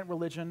stagnant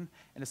religion,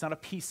 and it's not a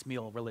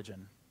piecemeal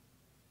religion.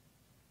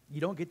 You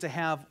don't get to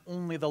have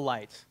only the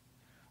light,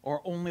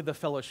 or only the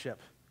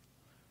fellowship,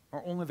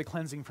 or only the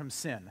cleansing from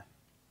sin.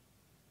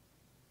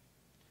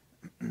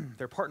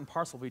 They're part and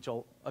parcel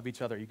of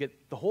each other. You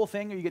get the whole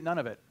thing, or you get none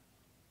of it.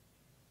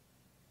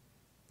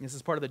 This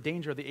is part of the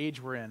danger of the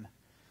age we're in.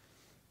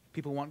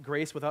 People want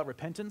grace without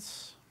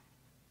repentance,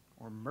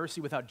 or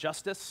mercy without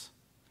justice,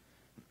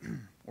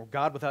 or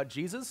God without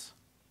Jesus,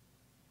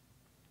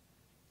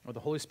 or the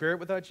Holy Spirit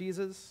without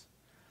Jesus.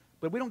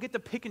 But we don't get to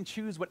pick and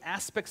choose what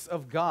aspects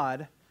of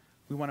God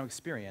we want to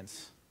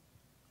experience,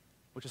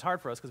 which is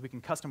hard for us because we can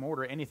custom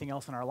order anything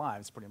else in our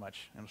lives pretty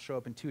much, and it'll show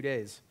up in 2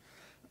 days.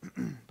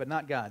 But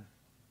not God.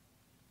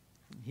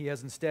 He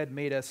has instead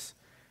made us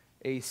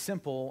a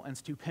simple and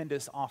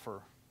stupendous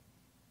offer,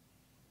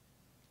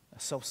 a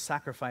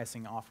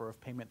self-sacrificing offer of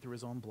payment through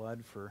his own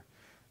blood for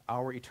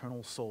our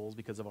eternal souls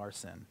because of our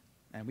sin.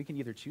 And we can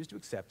either choose to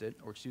accept it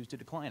or choose to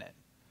decline it.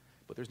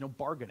 But there's no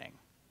bargaining.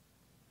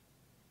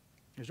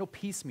 There's no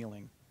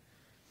piecemealing.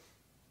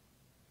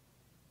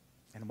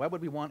 And why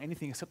would we want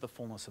anything except the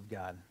fullness of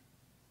God,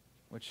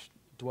 which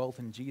dwelt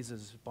in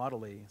Jesus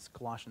bodily, as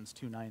Colossians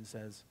 2:9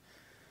 says.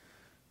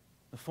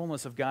 The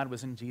fullness of God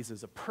was in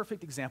Jesus, a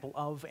perfect example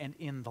of and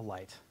in the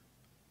light.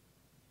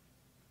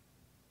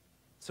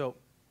 So,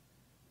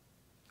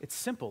 it's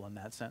simple in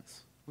that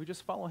sense. We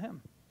just follow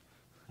him.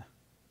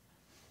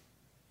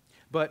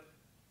 But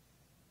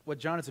what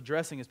John is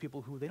addressing is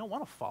people who they don't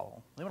want to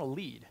follow. They want to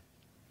lead.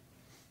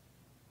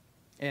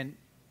 And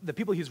the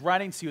people he's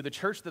writing to, the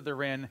church that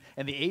they're in,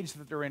 and the age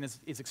that they're in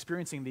is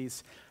experiencing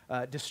these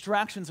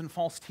distractions and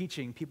false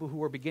teaching, people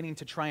who are beginning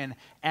to try and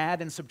add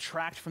and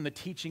subtract from the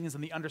teachings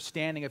and the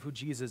understanding of who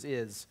Jesus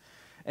is.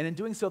 And in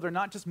doing so, they're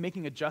not just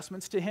making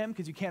adjustments to him,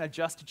 because you can't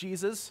adjust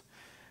Jesus.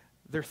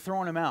 They're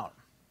throwing him out.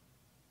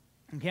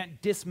 You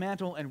can't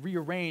dismantle and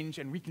rearrange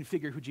and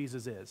reconfigure who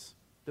Jesus is.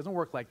 It doesn't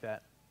work like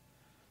that.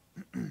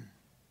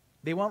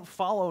 They won't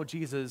follow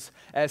Jesus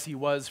as he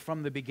was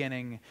from the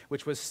beginning,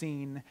 which was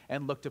seen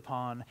and looked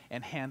upon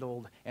and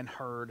handled and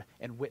heard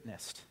and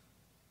witnessed.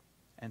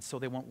 And so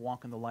they won't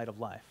walk in the light of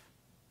life.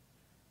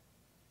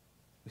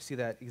 We see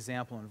that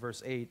example in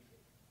verse 8.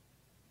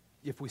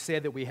 If we say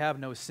that we have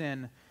no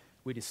sin,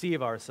 we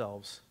deceive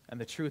ourselves, and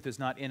the truth is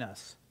not in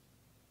us.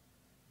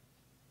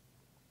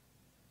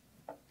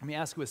 Let me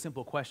ask you a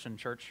simple question,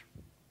 church.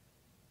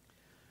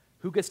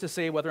 Who gets to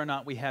say whether or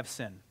not we have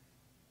sin?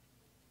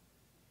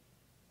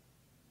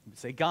 You'd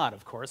say God,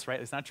 of course,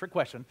 right? It's not a trick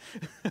question.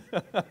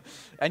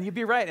 And you'd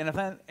be right. And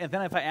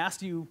then if I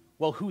asked you,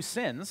 well, who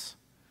sins?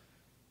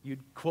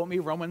 You'd quote me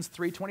Romans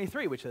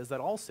 3:23, which says that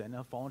all sin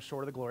have fallen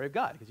short of the glory of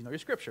God, because you know your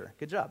scripture.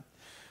 Good job.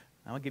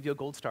 I would give you a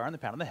gold star on the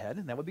pat on the head,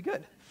 and that would be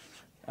good.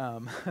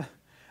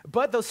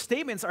 But those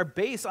statements are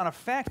based on a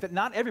fact that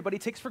not everybody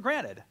takes for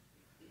granted,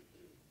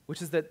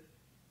 which is that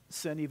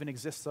sin even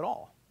exists at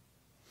all.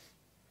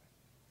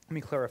 Let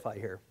me clarify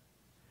here.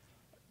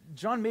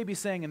 John may be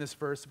saying in this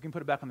verse, we can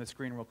put it back on the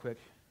screen real quick,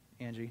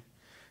 Angie.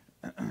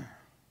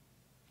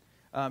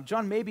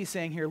 John may be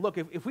saying here, look,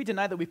 if we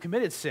deny that we've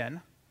committed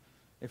sin,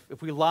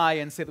 if we lie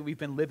and say that we've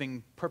been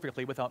living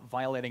perfectly without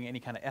violating any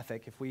kind of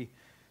ethic,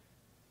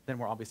 then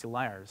we're obviously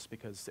liars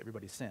because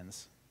everybody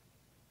sins.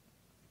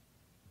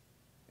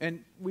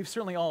 And we've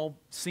certainly all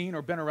seen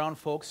or been around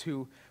folks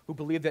who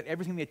believe that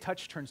everything they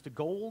touch turns to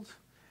gold,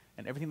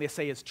 and everything they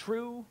say is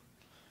true,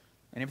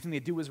 and everything they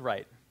do is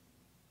right.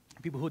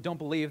 People who don't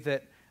believe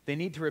that they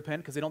need to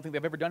repent because they don't think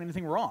they've ever done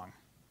anything wrong.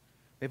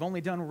 They've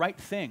only done right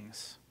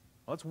things.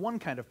 Well, that's one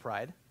kind of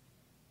pride.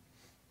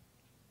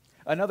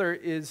 Another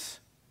is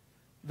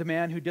the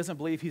man who doesn't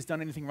believe he's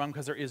done anything wrong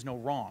because there is no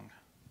wrong.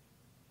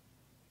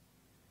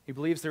 He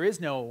believes there is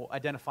no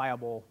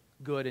identifiable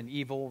good and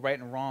evil, right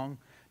and wrong,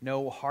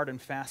 no hard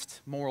and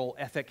fast moral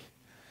ethic.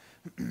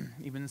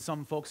 Even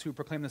some folks who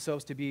proclaim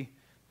themselves to be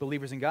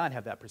believers in God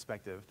have that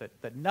perspective,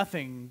 that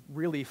nothing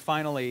really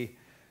finally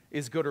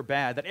is good or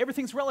bad, that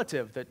everything's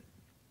relative, that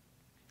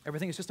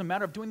everything is just a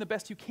matter of doing the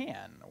best you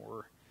can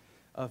or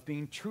of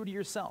being true to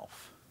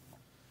yourself.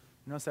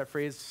 You notice that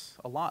phrase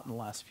a lot in the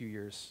last few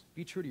years.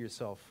 Be true to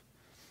yourself.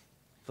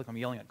 I feel like I'm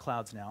yelling at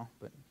clouds now,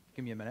 but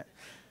give me a minute.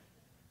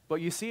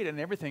 But you see it in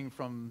everything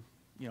from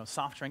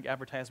soft drink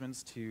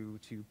advertisements to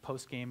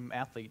post-game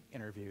athlete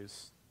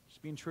interviews.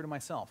 Just being true to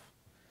myself.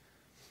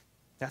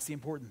 That's the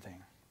important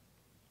thing.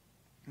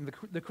 And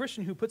the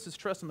Christian who puts his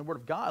trust in the Word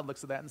of God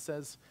looks at that and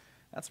says,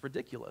 that's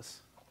ridiculous.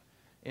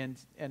 And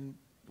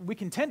we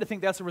can tend to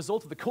think that's a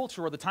result of the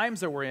culture or the times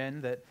that we're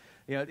in, that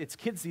it's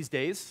kids these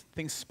days,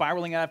 things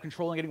spiraling out of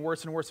control and getting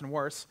worse and worse and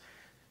worse.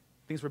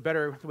 Things were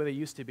better the way they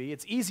used to be.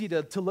 It's easy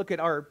to look at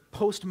our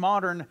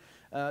postmodern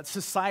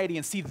society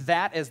and see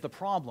that as the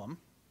problem.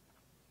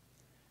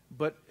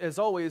 But as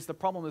always, the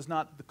problem is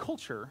not the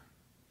culture.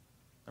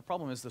 The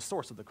problem is the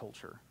source of the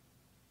culture,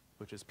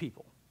 which is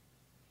people,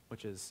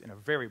 which is, in a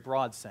very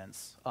broad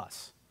sense,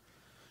 us.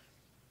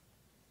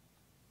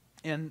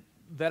 And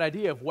that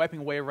idea of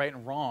wiping away right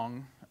and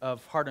wrong,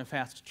 of hard and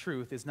fast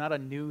truth, is not a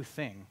new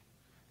thing.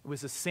 It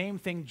was the same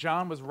thing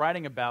John was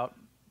writing about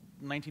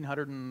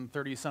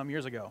 1930-some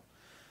years ago.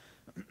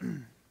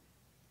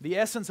 The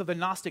essence of the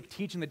Gnostic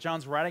teaching that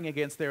John's writing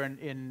against there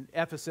in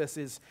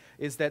Ephesus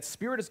is that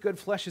spirit is good,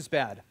 flesh is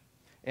bad.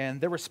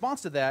 And their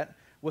response to that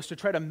was to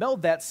try to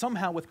meld that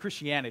somehow with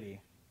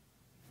Christianity,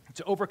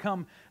 to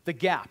overcome the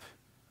gap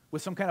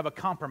with some kind of a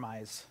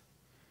compromise.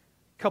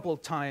 A couple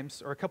of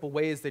times, or a couple of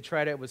ways they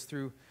tried it was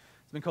through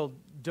something called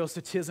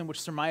docetism, which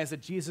surmised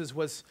that Jesus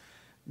was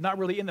not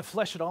really in the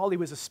flesh at all. He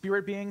was a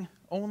spirit being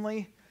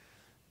only.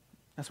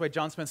 That's why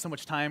John spent so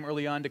much time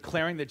early on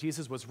declaring that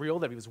Jesus was real,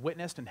 that he was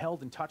witnessed and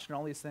held and touched and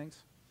all these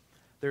things.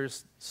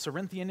 There's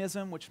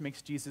Cerinthianism, which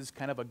makes Jesus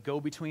kind of a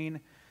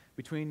go-between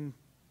between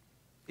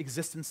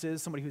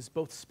existences, somebody who's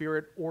both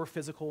spirit or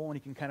physical, and he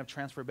can kind of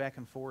transfer back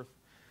and forth.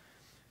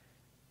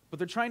 But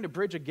they're trying to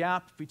bridge a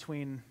gap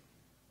between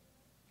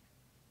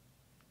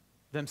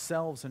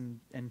themselves and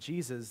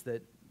Jesus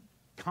that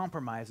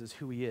compromises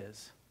who he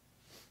is.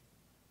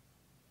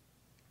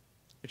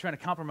 They're trying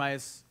to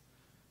compromise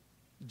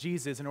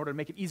Jesus in order to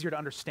make it easier to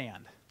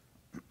understand.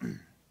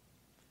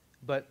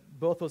 But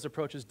both those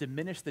approaches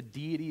diminish the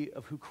deity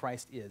of who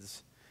Christ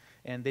is.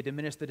 And they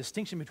diminish the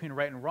distinction between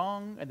right and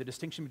wrong, and the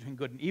distinction between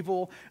good and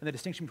evil, and the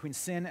distinction between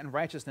sin and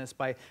righteousness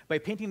by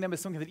painting them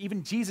as something that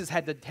even Jesus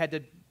had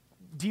to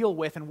deal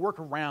with and work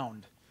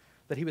around,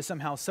 that he was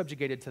somehow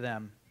subjugated to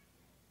them.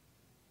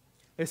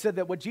 They said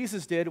that what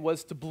Jesus did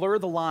was to blur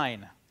the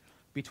line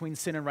between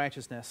sin and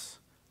righteousness,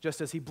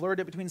 just as he blurred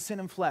it between sin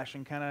and flesh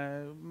and kind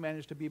of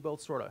managed to be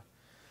both, sort of.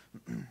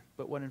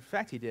 But what in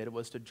fact he did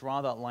was to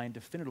draw that line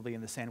definitively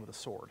in the sand with a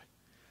sword.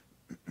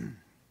 I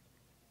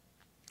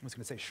was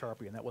going to say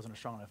sharply, and that wasn't a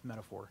strong enough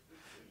metaphor.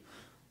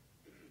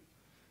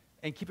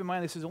 And keep in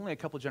mind, this is only a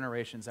couple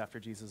generations after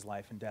Jesus'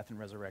 life and death and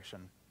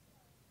resurrection.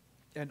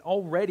 And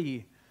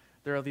already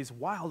there are these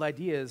wild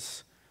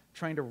ideas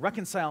trying to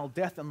reconcile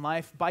death and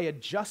life by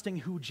adjusting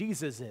who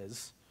Jesus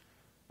is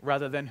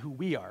rather than who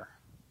we are.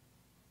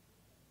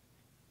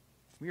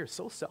 We are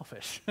so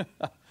selfish.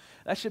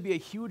 That should be a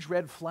huge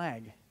red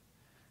flag.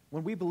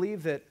 When we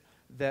believe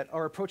that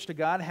our approach to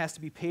God has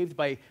to be paved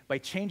by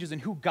changes in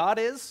who God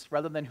is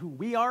rather than who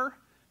we are,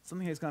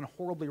 something has gone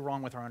horribly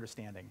wrong with our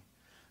understanding.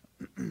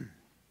 And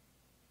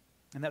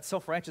that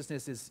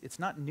self-righteousness it's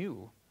not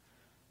new.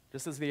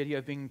 Just as the idea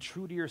of being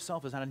true to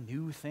yourself is not a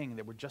new thing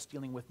that we're just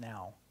dealing with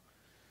now.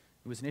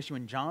 It was an issue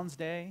in John's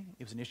day.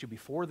 It was an issue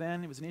before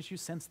then. It was an issue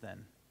since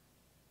then.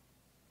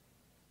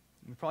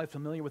 You're probably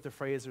familiar with the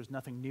phrase, there's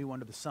nothing new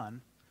under the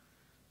sun.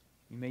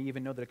 You may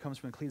even know that it comes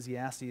from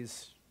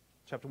Ecclesiastes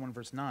chapter 1,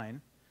 verse 9,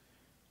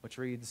 which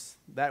reads,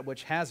 "That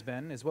which has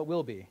been is what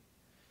will be.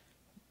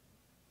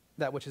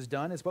 That which is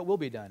done is what will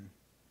be done.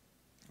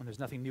 And there's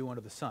nothing new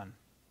under the sun."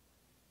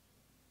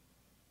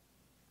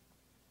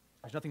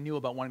 There's nothing new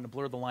about wanting to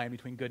blur the line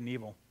between good and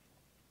evil,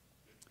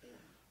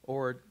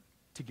 or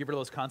to get rid of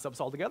those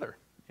concepts altogether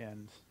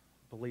and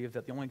believe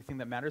that the only thing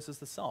that matters is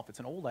the self. It's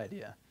an old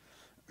idea.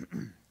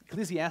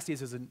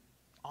 Ecclesiastes is an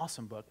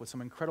awesome book with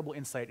some incredible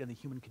insight in the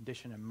human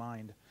condition and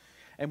mind.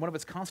 And one of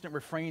its constant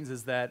refrains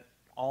is that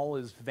all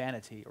is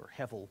vanity or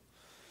hevel,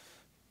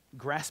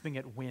 grasping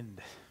at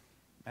wind.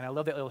 And I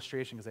love that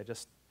illustration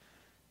because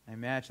I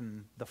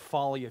imagine the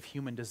folly of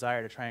human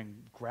desire to try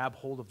and grab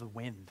hold of the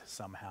wind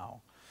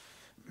somehow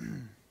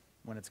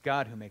when it's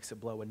God who makes it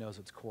blow and knows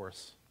its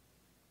course.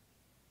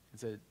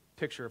 It's a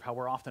picture of how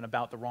we're often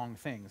about the wrong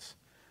things,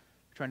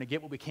 trying to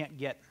get what we can't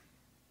get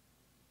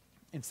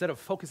instead of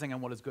focusing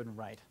on what is good and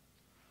right.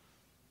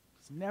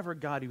 It's never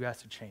God who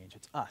has to change,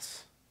 it's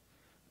us.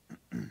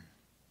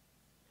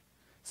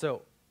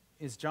 So,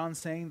 is John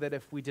saying that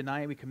if we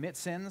deny we commit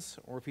sins,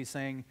 or if he's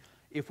saying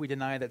if we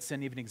deny that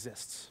sin even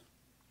exists?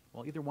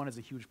 Well, either one is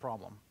a huge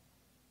problem.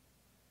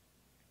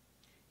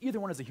 Either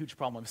one is a huge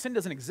problem. If sin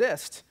doesn't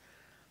exist,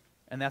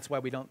 and that's why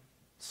we don't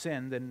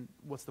sin, then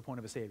what's the point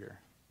of a Savior?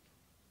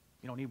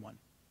 You don't need one.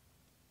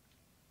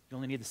 You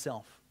only need the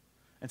self.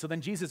 And so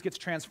then Jesus gets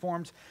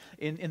transformed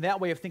in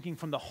that way of thinking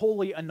from the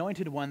holy,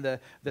 anointed one,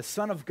 the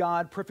Son of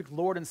God, perfect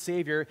Lord and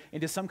Savior,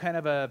 into some kind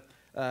of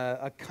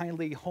a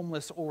kindly,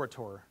 homeless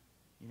orator,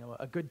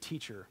 a good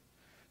teacher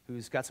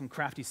who's got some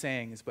crafty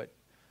sayings but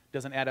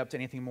doesn't add up to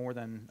anything more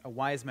than a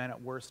wise man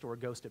at worst or a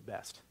ghost at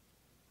best.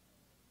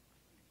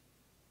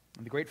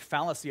 And the great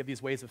fallacy of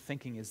these ways of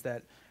thinking is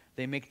that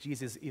they make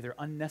Jesus either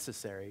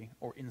unnecessary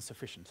or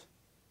insufficient,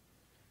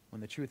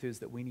 when the truth is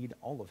that we need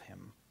all of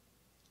him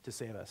to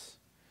save us.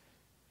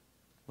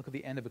 Look at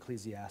the end of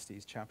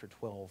Ecclesiastes chapter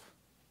 12,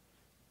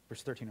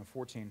 verse 13 and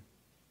 14.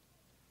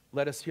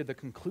 "Let us hear the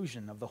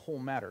conclusion of the whole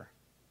matter.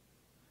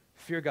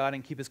 Fear God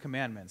and keep his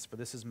commandments, for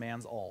this is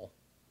man's all."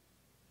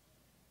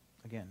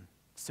 Again,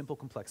 simple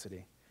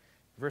complexity.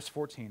 Verse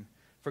 14,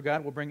 "For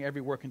God will bring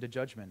every work into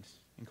judgment,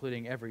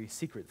 including every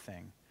secret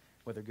thing,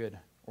 whether good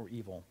or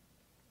evil."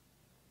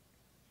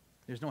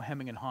 There's no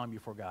hemming and hawing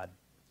before God.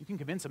 You can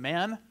convince a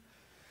man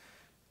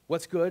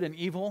what's good and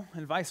evil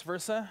and vice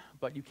versa,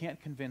 but you can't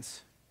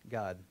convince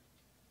God.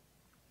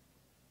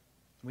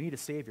 We need a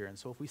Savior, and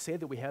so if we say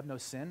that we have no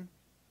sin,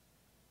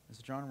 as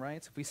John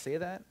writes, if we say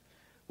that,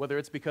 whether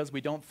it's because we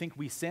don't think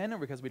we sin or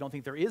because we don't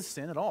think there is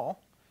sin at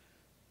all,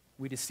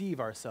 we deceive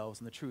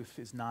ourselves and the truth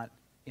is not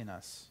in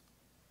us.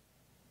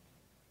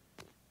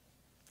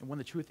 And when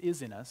the truth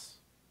is in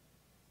us,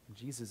 and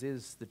Jesus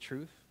is the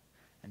truth,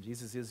 and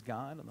Jesus is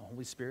God, and the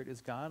Holy Spirit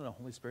is God, and the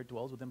Holy Spirit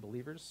dwells within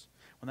believers,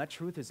 when that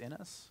truth is in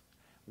us,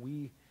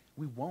 we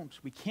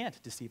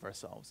can't deceive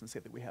ourselves and say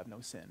that we have no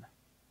sin.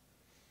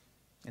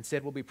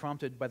 Instead, we'll be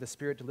prompted by the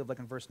Spirit to live like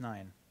in verse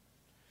 9.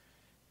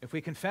 "If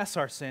we confess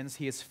our sins,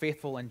 he is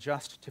faithful and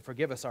just to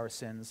forgive us our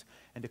sins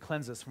and to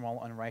cleanse us from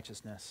all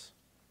unrighteousness."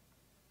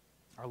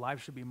 Our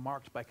lives should be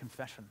marked by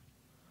confession.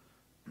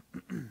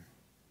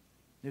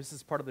 This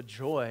is part of the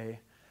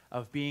joy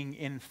of being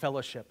in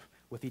fellowship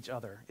with each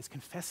other, is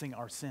confessing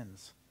our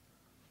sins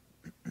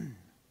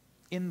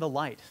in the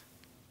light,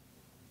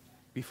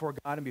 before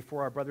God and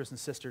before our brothers and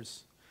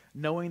sisters,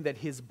 knowing that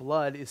his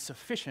blood is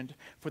sufficient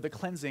for the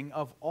cleansing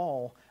of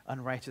all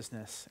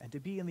unrighteousness, and to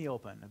be in the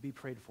open and be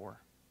prayed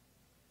for.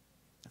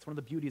 That's one of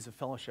the beauties of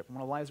fellowship. When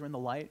our lives are in the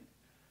light,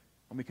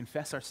 when we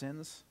confess our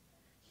sins,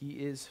 he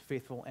is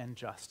faithful and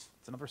just.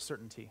 It's another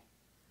certainty.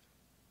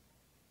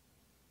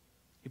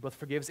 He both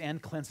forgives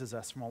and cleanses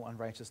us from all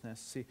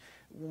unrighteousness. See,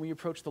 when we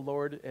approach the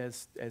Lord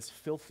as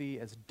filthy,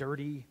 as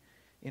dirty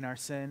in our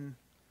sin,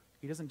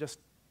 he doesn't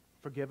just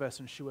forgive us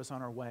and shoo us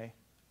on our way.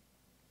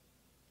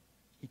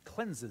 He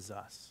cleanses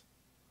us.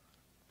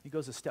 He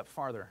goes a step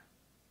farther.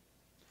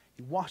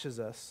 He washes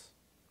us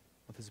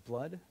with his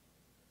blood,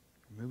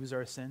 removes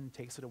our sin,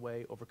 takes it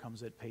away,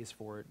 overcomes it, pays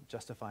for it,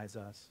 justifies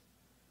us.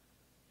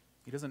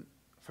 He doesn't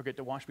forget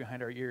to wash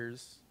behind our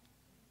ears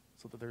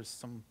so that there's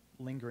some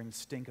lingering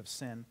stink of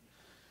sin.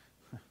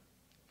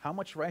 How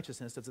much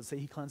righteousness does it say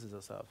he cleanses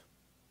us of?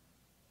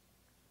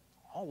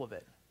 All of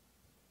it.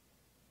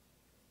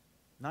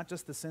 Not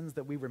just the sins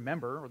that we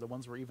remember or the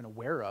ones we're even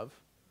aware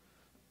of.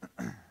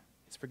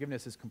 His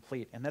forgiveness is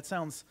complete. And that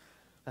sounds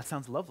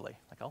lovely.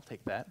 Like, I'll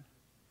take that.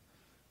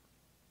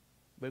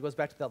 But it goes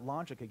back to that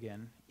logic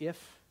again.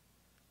 If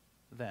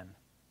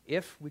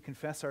we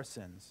confess our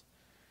sins,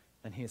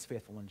 then he is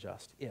faithful and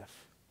just.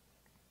 If.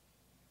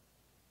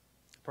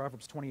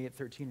 Proverbs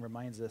 28:13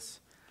 reminds us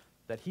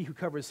that he who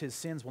covers his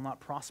sins will not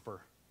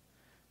prosper,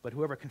 but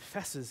whoever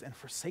confesses and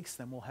forsakes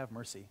them will have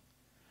mercy.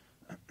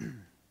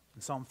 And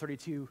Psalm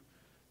 32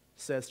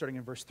 says, starting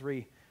in verse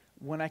 3,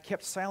 "When I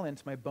kept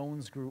silent, my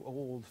bones grew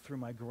old through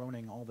my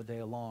groaning all the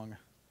day long.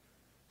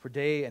 For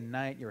day and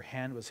night your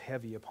hand was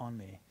heavy upon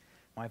me.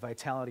 My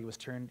vitality was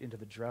turned into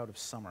the drought of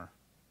summer.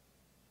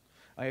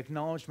 I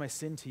acknowledged my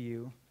sin to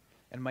you,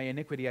 and my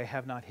iniquity I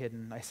have not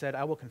hidden. I said,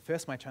 I will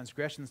confess my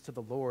transgressions to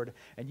the Lord,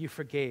 and you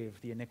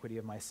forgave the iniquity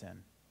of my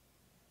sin.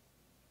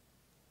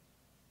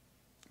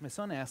 My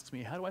son asks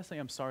me, how do I say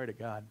I'm sorry to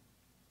God?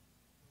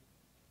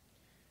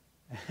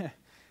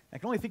 I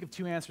can only think of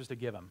two answers to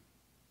give him.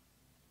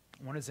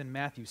 One is in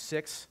Matthew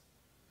 6,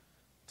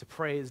 to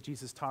pray as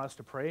Jesus taught us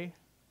to pray,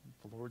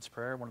 the Lord's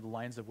Prayer, one of the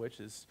lines of which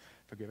is,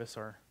 forgive us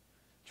our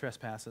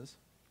trespasses.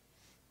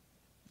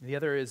 The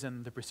other is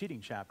in the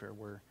preceding chapter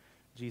where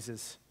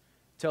Jesus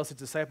tells his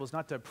disciples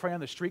not to pray on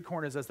the street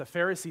corners as the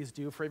Pharisees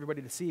do for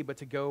everybody to see, but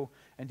to go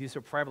and do so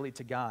privately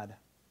to God.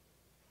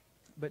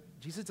 But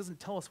Jesus doesn't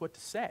tell us what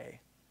to say.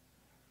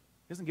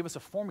 He doesn't give us a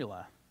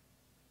formula.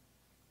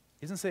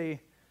 He doesn't say,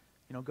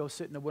 go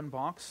sit in a wooden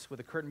box with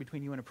a curtain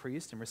between you and a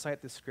priest and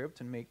recite this script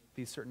and make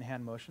these certain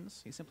hand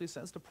motions. He simply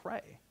says to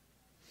pray.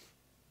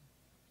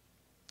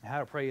 How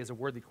to pray is a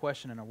worthy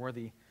question and a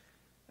worthy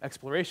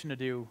exploration to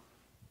do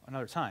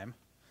another time.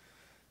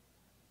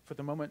 For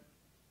the moment,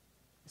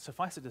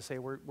 suffice it to say,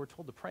 we're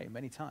told to pray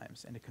many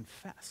times and to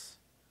confess.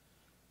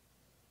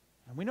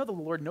 And we know the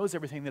Lord knows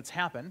everything that's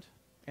happened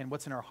and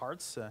what's in our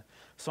hearts.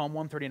 Psalm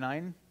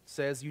 139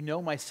 says, you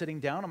know my sitting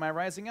down and my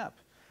rising up.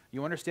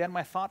 You understand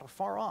my thought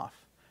afar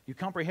off. You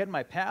comprehend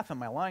my path and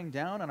my lying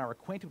down and are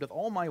acquainted with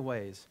all my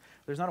ways.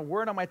 There's not a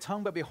word on my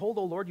tongue, but behold,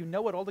 O Lord, you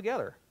know it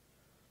altogether.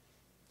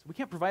 So we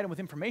can't provide him with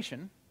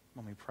information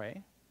when we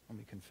pray, when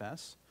we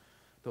confess,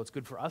 though it's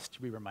good for us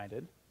to be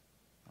reminded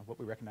of what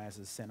we recognize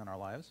as sin in our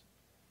lives.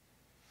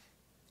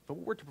 But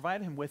what we're to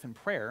provide him with in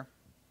prayer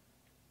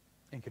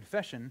and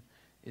confession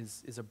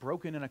is a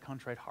broken and a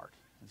contrite heart,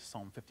 as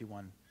Psalm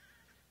 51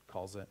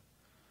 calls it.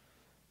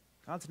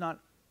 God's not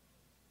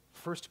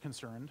first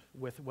concerned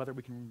with whether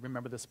we can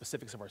remember the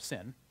specifics of our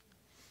sin.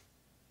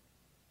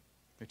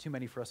 There are too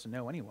many for us to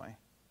know anyway.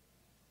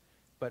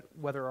 But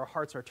whether our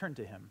hearts are turned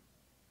to him.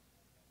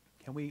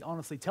 Can we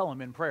honestly tell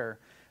him in prayer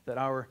that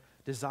our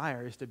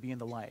desire is to be in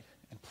the light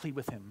and plead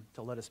with him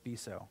to let us be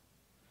so?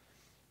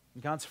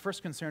 And God's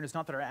first concern is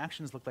not that our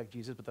actions look like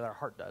Jesus, but that our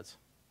heart does.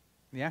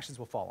 And the actions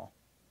will follow.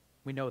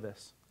 We know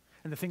this.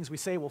 And the things we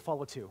say will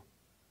follow too.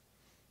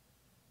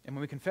 And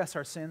when we confess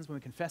our sins, when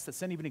we confess that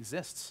sin even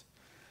exists,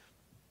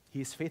 he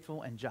is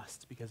faithful and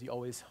just because he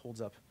always holds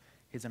up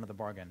his end of the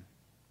bargain.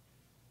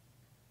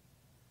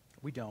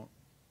 We don't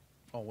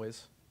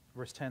always.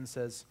 Verse 10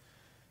 says,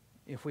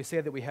 if we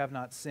say that we have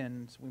not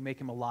sinned, we make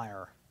him a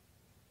liar,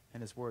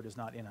 and his word is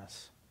not in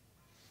us.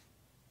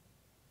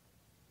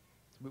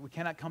 We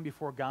cannot come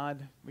before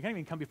God. We can't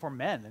even come before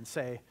men and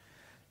say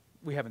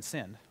we haven't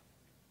sinned.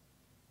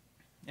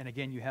 And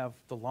again, you have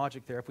the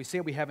logic there. If we say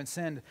we haven't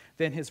sinned,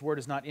 then his word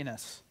is not in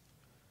us.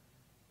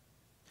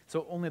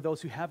 So only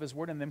those who have his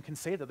word in them can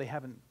say that they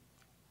haven't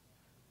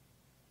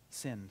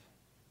sinned.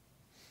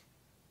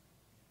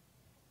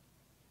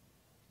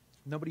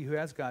 Nobody who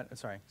has God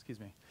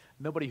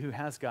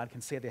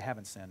can say they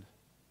haven't sinned.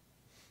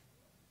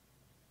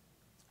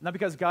 Not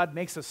because God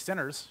makes us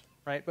sinners,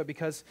 right? But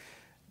because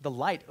the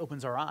light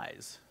opens our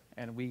eyes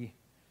and we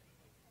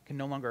can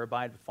no longer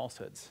abide with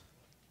falsehoods.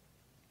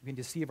 We can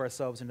deceive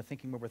ourselves into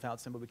thinking we're without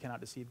sin, but we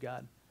cannot deceive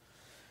God.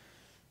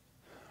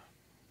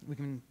 We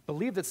can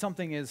believe that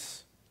something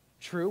is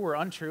true or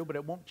untrue, but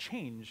it won't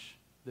change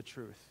the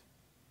truth.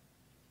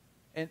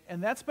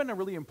 And that's been a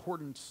really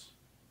important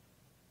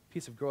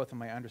piece of growth in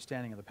my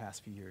understanding of the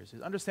past few years,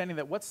 is understanding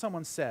that what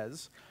someone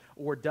says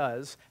or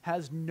does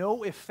has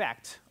no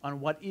effect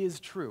on what is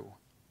true.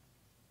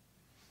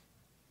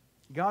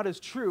 God is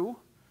true,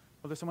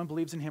 whether someone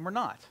believes in him or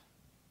not.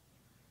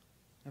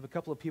 I have a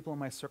couple of people in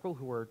my circle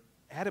who are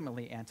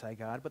adamantly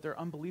anti-God, but their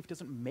unbelief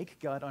doesn't make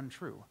God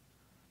untrue.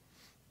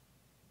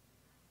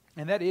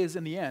 And that is,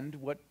 in the end,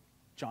 what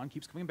John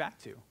keeps coming back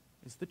to,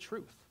 is the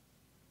truth,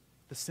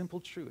 the simple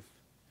truth.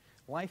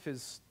 Life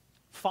is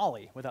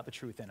folly without the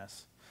truth in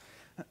us.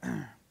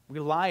 We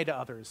lie to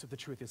others if the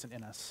truth isn't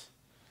in us.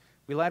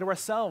 We lie to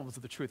ourselves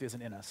if the truth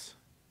isn't in us.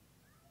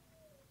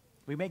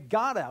 We make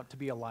God out to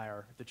be a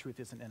liar if the truth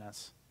isn't in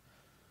us.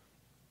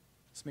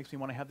 This makes me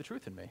want to have the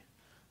truth in me.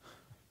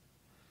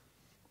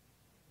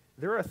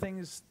 There are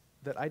things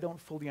that I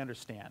don't fully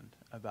understand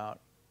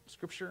about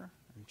Scripture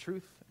and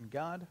truth and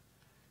God,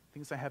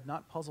 things I have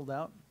not puzzled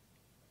out.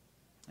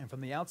 And from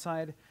the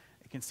outside,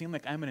 it can seem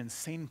like I'm an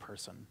insane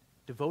person,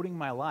 devoting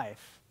my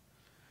life,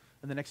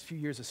 in the next few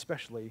years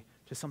especially,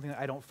 to something that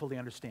I don't fully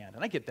understand.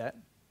 And I get that.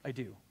 I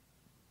do.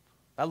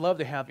 I love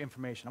to have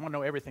information. I want to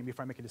know everything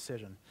before I make a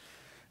decision.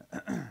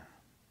 But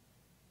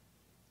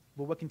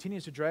what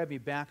continues to drive me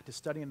back to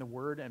studying the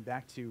Word and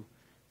back to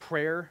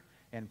prayer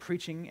and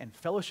preaching and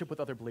fellowship with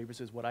other believers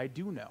is what I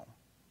do know.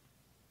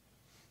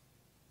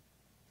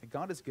 That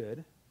God is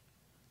good,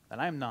 that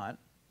I am not,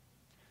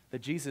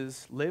 that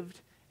Jesus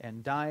lived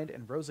and died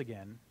and rose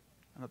again,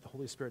 and that the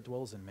Holy Spirit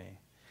dwells in me,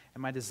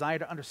 and my desire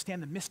to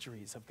understand the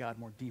mysteries of God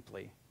more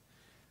deeply.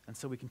 And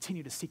so we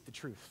continue to seek the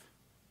truth.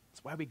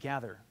 That's why we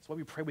gather. That's why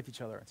we pray with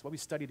each other. That's why we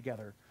study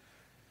together.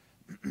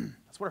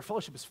 That's what our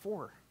fellowship is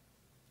for,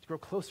 to grow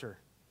closer.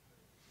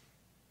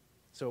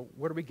 So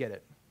where do we get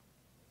it?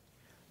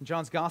 In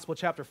John's Gospel,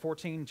 chapter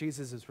 14,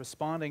 Jesus is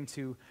responding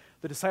to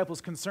the disciples'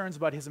 concerns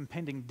about his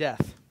impending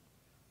death.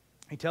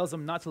 He tells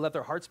them not to let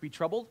their hearts be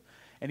troubled,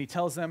 and he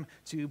tells them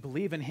to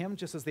believe in him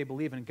just as they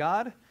believe in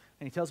God.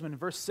 And he tells them in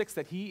verse 6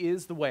 that he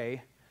is the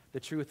way, the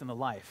truth, and the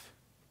life.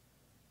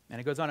 And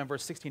it goes on in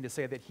verse 16 to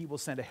say that he will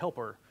send a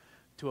helper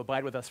to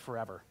abide with us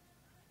forever,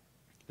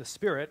 the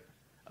Spirit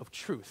of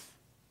truth,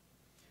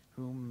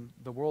 whom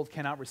the world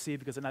cannot receive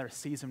because it neither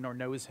sees him nor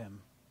knows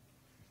him.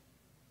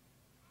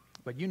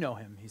 But you know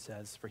him, he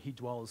says, for he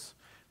dwells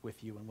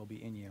with you and will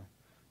be in you.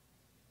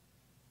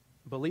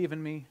 Believe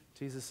in me,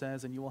 Jesus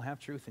says, and you will have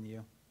truth in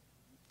you.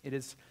 It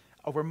is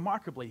a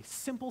remarkably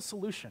simple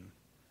solution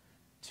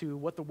to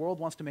what the world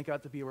wants to make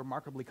out to be a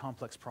remarkably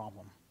complex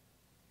problem.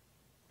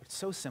 But it's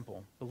so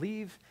simple.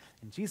 Believe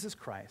in Jesus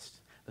Christ,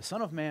 the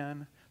Son of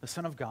Man, the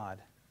Son of God,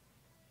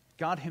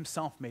 God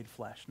himself made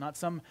flesh, not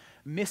some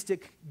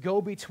mystic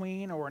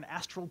go-between or an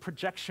astral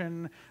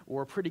projection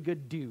or a pretty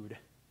good dude,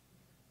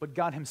 but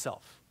God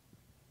himself,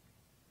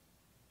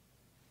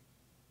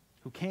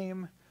 who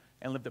came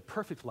and lived a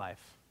perfect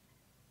life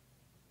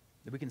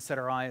that we can set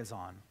our eyes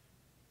on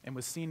and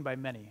was seen by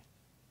many,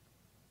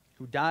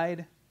 who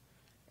died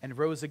and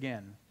rose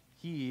again.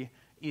 He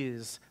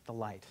is the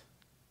light,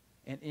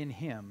 and in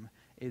him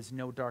is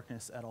no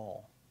darkness at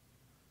all.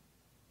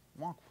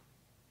 Walk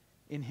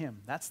in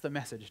him. That's the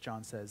message,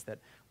 John says, that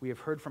we have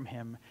heard from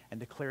him and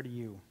declare to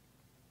you,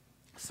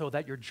 so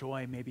that your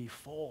joy may be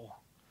full.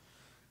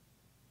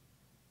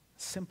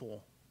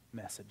 Simple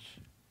message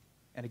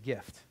and a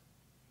gift.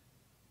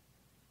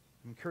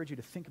 I encourage you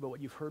to think about what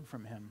you've heard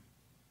from him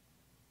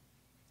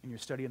in your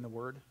study in the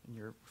Word, in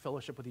your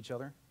fellowship with each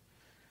other,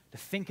 to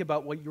think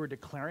about what you are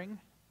declaring,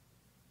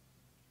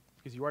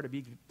 because you are to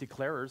be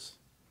declarers.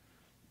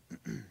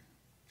 And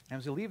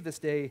as we leave this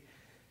day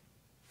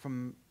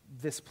from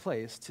this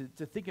place,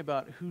 to think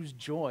about whose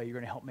joy you're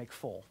going to help make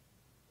full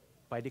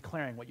by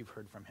declaring what you've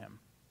heard from him.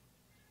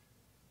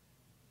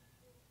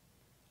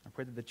 I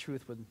pray that the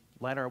truth would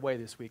light our way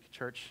this week,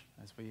 church,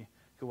 as we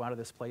go out of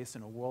this place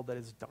in a world that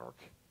is dark.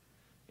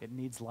 It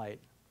needs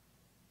light.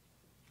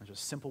 There's a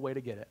simple way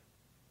to get it.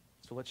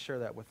 So let's share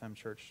that with them,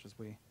 church, as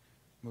we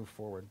move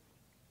forward.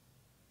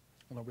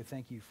 Lord, we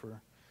thank you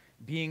for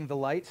being the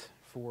light,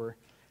 for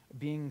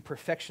being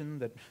perfection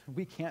that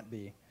we can't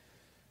be,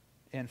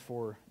 and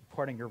for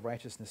imparting your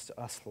righteousness to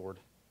us, Lord.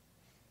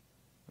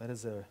 That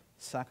is a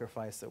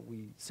sacrifice that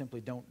we simply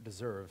don't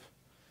deserve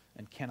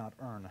and cannot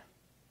earn.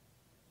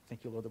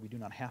 Thank you, Lord, that we do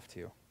not have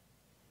to.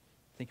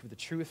 Thank you for the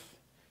truth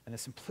and the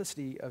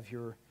simplicity of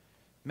your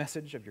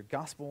message, of your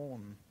gospel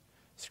and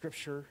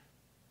scripture.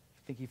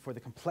 Thank you for the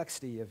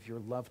complexity of your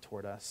love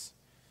toward us,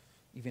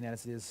 even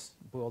as it is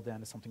boiled down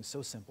to something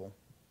so simple.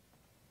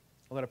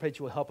 Lord, I pray that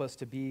you will help us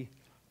to be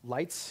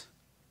lights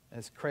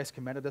as Christ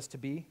commanded us to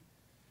be.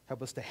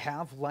 Help us to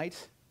have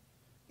light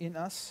in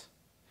us.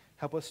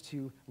 Help us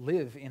to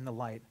live in the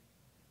light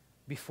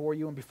before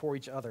you and before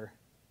each other,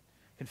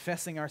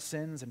 confessing our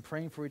sins and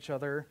praying for each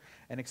other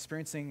and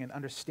experiencing and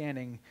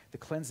understanding the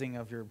cleansing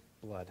of your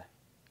blood.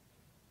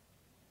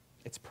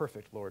 It's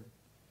perfect, Lord.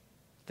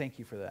 Thank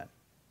you for that.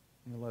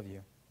 We love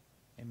you.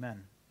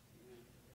 Amen.